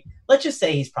out. Let's just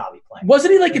say he's probably playing.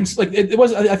 Wasn't he it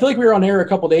was? I feel like we were on air a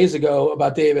couple days ago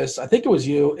about Davis. I think it was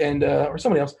you and or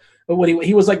somebody else. But when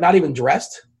he was not even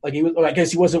dressed. He was. I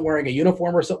guess he wasn't wearing a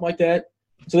uniform or something like that.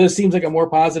 So this seems like a more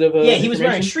positive. He was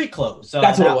wearing street clothes.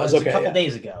 That's what it was. Okay, a couple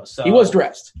days ago. So he was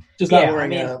dressed, just not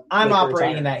wearing. I'm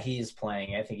operating that he's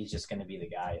playing. I think he's just going to be the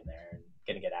guy in there and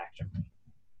going to get action.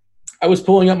 I was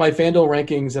pulling up my FanDuel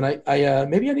rankings, and I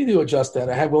maybe I need to adjust that.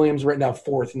 I have Williams written down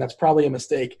 4th, and that's probably a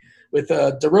mistake. With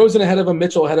DeRozan ahead of him,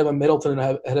 Mitchell ahead of him, Middleton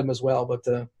ahead of him as well. But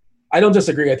I don't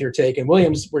disagree with your take. And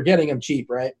Williams, we're getting him cheap,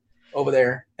 right, over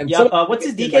there. And what's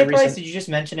his DK price? Did you just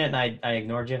mention it, and I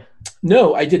ignored you?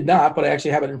 No, I did not, but I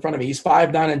actually have it in front of me. He's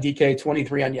 5.9 on DK,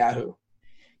 23 on Yahoo.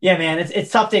 Yeah, man,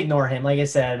 it's tough to ignore him. Like I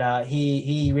said,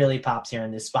 he really pops here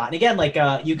in this spot. And again, like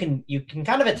you can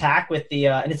kind of attack with the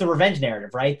and it's a revenge narrative,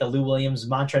 right? The Lou Williams,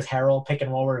 Montrezl Harrell pick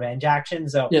and roll revenge action.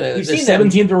 So yeah, the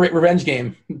 17th revenge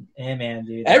game. Yeah, man,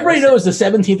 dude. Everybody knows the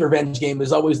 17th revenge game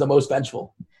is always the most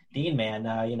vengeful. Dean, man,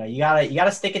 you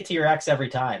gotta stick it to your ex every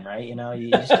time, right?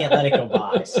 You just can't let it go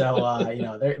by. So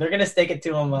they're gonna stick it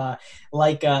to him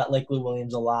like Lou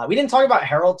Williams a lot. We didn't talk about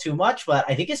Harold too much, but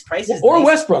I think his price is or nice.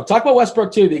 Westbrook. Talk about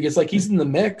Westbrook too, because like he's in the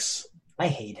mix. I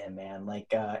hate him, man.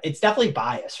 Like it's definitely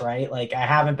bias, right? Like I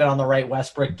haven't been on the right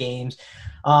Westbrook games.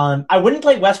 I wouldn't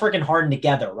play Westbrook and Harden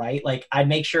together, right? Like I'd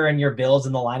make sure in your builds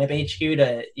in the lineup HQ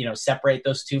to, separate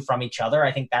those two from each other.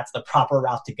 I think that's the proper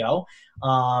route to go.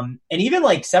 And even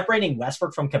like separating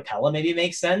Westbrook from Capella maybe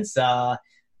makes sense. I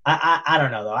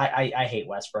don't know though. I hate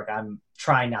Westbrook. I'm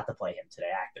trying not to play him today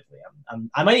actively.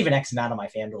 I might even X him out on my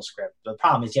FanDuel script. The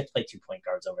problem is you have to play 2 point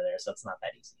guards over there, so it's not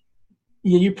that easy.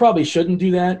 Yeah, you probably shouldn't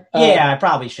do that. Yeah, I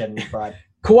probably shouldn't. But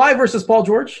Kawhi versus Paul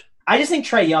George. I just think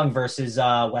Trae Young versus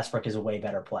Westbrook is a way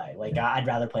better play. Like I'd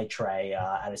rather play Trae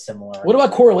at a similar. What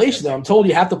about correlation though? I'm told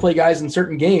you have to play guys in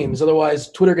certain games,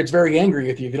 otherwise Twitter gets very angry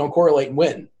with you if you don't correlate and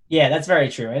win. Yeah, that's very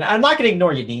true. And I'm not going to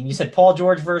ignore you, Dean. You said Paul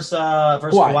George versus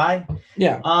Kawhi.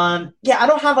 Yeah. Yeah, I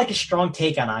don't have like a strong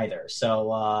take on either.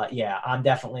 So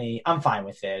I'm fine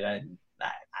with it.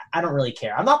 I don't really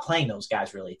care. I'm not playing those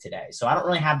guys really today, so I don't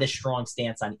really have this strong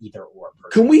stance on either or.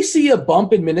 Personally. Can we see a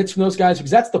bump in minutes from those guys?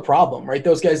 Because that's the problem, right?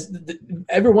 Those guys,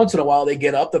 every once in a while, they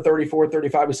get up to 34,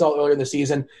 35. We saw it earlier in the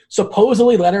season.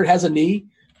 Supposedly, Leonard has a knee.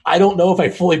 I don't know if I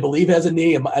fully believe he has a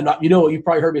knee. I'm not, you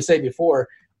probably heard me say before,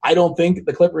 I don't think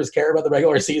the Clippers care about the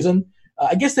regular season.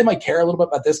 I guess they might care a little bit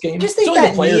about this game. I just think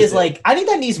that knee is I think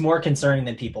that knee is more concerning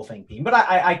than people think, Dean, but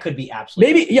I could be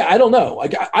absolutely maybe, yeah, I don't know.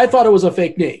 Like I thought it was a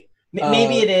fake knee.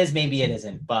 Maybe it is, maybe it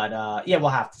isn't. But, we'll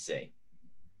have to see.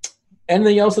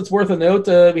 Anything else that's worth a note?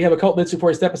 We have a couple minutes before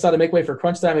we step aside and make way for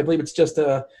crunch time. I believe it's just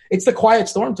it's the quiet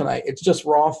storm tonight. It's just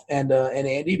Roth and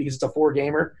Andy because it's a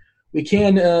 4-gamer. We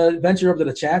can venture over to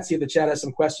the chat, see if the chat has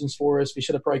some questions for us. We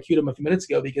should have probably queued them a few minutes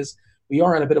ago because we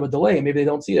are on a bit of a delay. Maybe they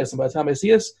don't see us. And by the time they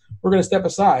see us, we're going to step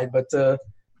aside. But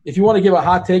if you want to give a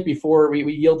hot take before we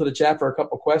yield to the chat for a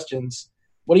couple questions,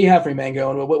 what do you have for me, Mango?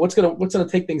 And what's gonna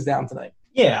take things down tonight?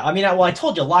 Yeah, I mean, I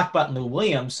told you lock button Lou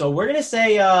Williams, so we're gonna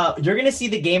say you're gonna see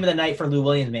the game of the night for Lou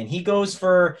Williams, man. He goes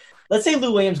for, let's say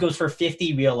Lou Williams goes for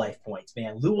 50 real life points,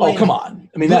 man. Lou Williams, oh come on,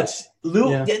 I mean that's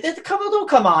Lou. Yeah. Don't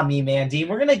come on me, man, Dean.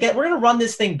 We're gonna run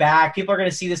this thing back. People are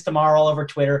gonna see this tomorrow all over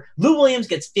Twitter. Lou Williams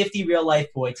gets 50 real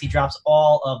life points. He drops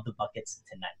all of the buckets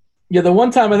tonight. Yeah, the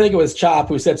one time I think it was Chop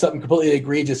who said something completely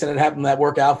egregious and it happened that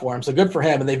work out for him. So good for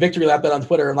him. And they victory lapped that on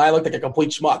Twitter, and I looked like a complete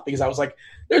schmuck because I was like,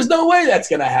 "There's no way that's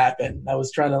going to happen." I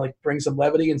was trying to bring some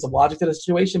levity and some logic to the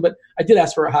situation, but I did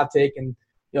ask for a hot take, and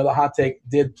the hot take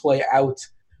did play out.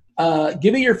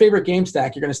 Give me your favorite game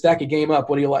stack. You're going to stack a game up.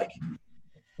 What do you like?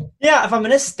 Yeah, if I'm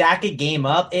going to stack a game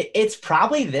up, it's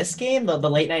probably this game, the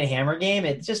late night hammer game.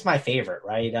 It's just my favorite,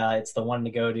 right? It's the one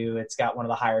to go to. It's got one of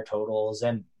the higher totals,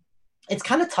 and it's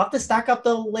kind of tough to stack up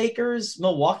the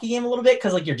Lakers-Milwaukee game a little bit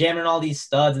because you're jamming all these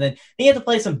studs, and then you have to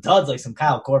play some duds like some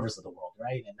Kyle Korvers of the world,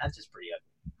 right? And that's just pretty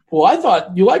ugly. Well, I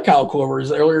thought you liked Kyle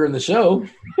Korvers earlier in the show.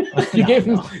 You gave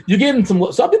him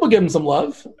some. Some people give him some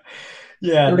love.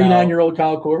 Yeah, 39-year-old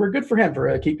Kyle Korver. Good for him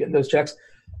for keep getting those checks.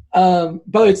 By the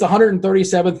way, it's the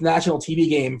 137th national TV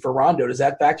game for Rondo. Does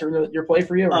that factor into your play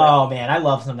for you? Oh, man, I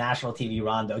love some national TV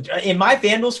Rondo. In my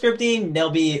FanDuel scripting, they'll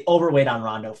be overweight on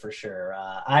Rondo for sure.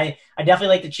 I definitely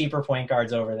like the cheaper point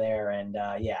guards over there. And,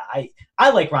 I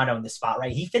like Rondo in this spot,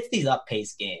 right? He fits these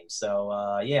up-paced games. So,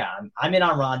 I'm in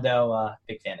on Rondo.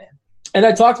 Big fan of him. And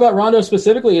I talked about Rondo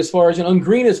specifically as far as, and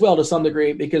Green as well to some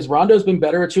degree, because Rondo's been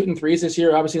better at shooting threes this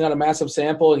year. Obviously not a massive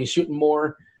sample, and he's shooting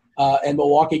more. And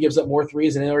Milwaukee gives up more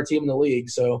threes than any other team in the league.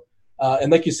 So,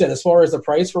 and like you said, as far as the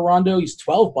price for Rondo, he's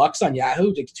 $12 on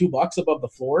Yahoo, just $2 above the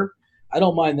floor. I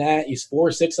don't mind that. He's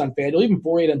 4.6 on FanDuel, even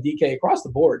 4.8 on DK across the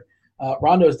board.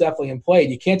 Rondo is definitely in play.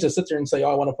 You can't just sit there and say,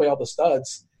 "Oh, I want to play all the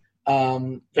studs." I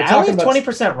only have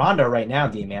 20% Rondo right now,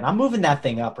 D man. I'm moving that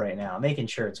thing up right now. I'm making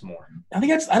sure it's more. I don't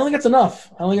think that's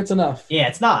enough. Yeah,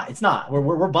 it's not.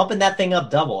 We're bumping that thing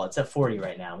up double. It's at 40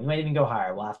 right now. We might even go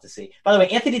higher. We'll have to see. By the way,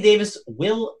 Anthony Davis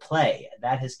will play.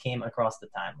 That has came across the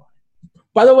timeline.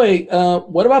 By the way,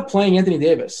 what about playing Anthony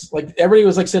Davis? Like everybody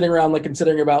was like sitting around like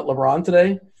considering about LeBron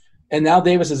today, and now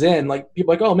Davis is in. Like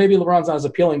people are like, oh, maybe LeBron's not as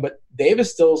appealing, but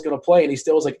Davis still is going to play, and he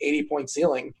still has like 80-point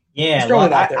ceiling. Yeah,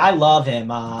 I love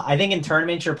him. I think in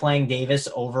tournaments you're playing Davis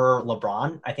over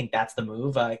LeBron. I think that's the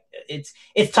move. It's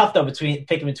tough though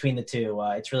picking between the two.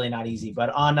 It's really not easy. But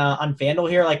on FanDuel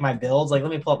here, like my builds, like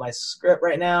let me pull up my script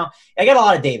right now. I got a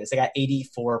lot of Davis. I got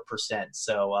 84%.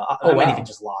 So I might even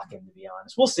just lock him, to be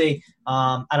honest. We'll see.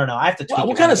 I don't know. I have to tweak.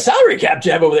 What kind of salary cap do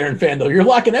you have over there in FanDuel? You're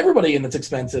locking everybody in that's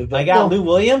expensive. But, I got Lou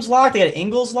Williams locked. I got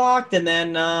Ingles locked, and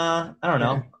then I don't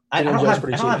know. Yeah. I don't have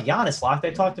Giannis locked.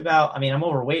 I'm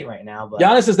overweight right now. But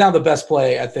Giannis is now the best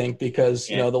play, I think, because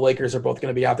the Lakers are both going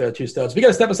to be out there at 2 studs. We got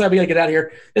to step aside. We got to get out of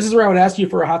here. This is where I would ask you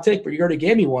for a hot take, but you already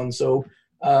gave me one. So,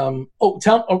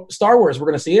 Star Wars. We're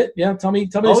going to see it. Yeah, tell me.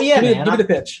 Oh yeah, give me the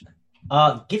pitch.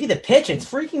 Give you the pitch. It's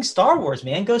freaking Star Wars,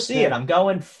 man. Go see it. I'm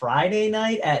going Friday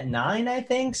night at 9, I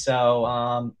think. So,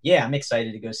 I'm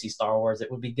excited to go see Star Wars. It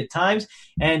would be good times.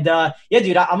 And,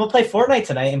 dude, I'm going to play Fortnite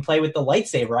tonight and play with the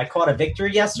lightsaber. I caught a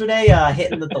victory yesterday,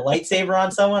 hitting the lightsaber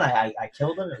on someone. I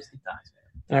killed him. It was good times,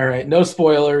 man. All right. No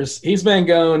spoilers. He's been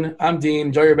going. I'm Dean.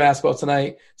 Enjoy your basketball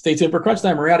tonight. Stay tuned for Crunch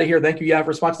Time. We're out of here. Thank you,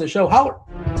 for sponsoring the show.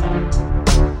 Holler.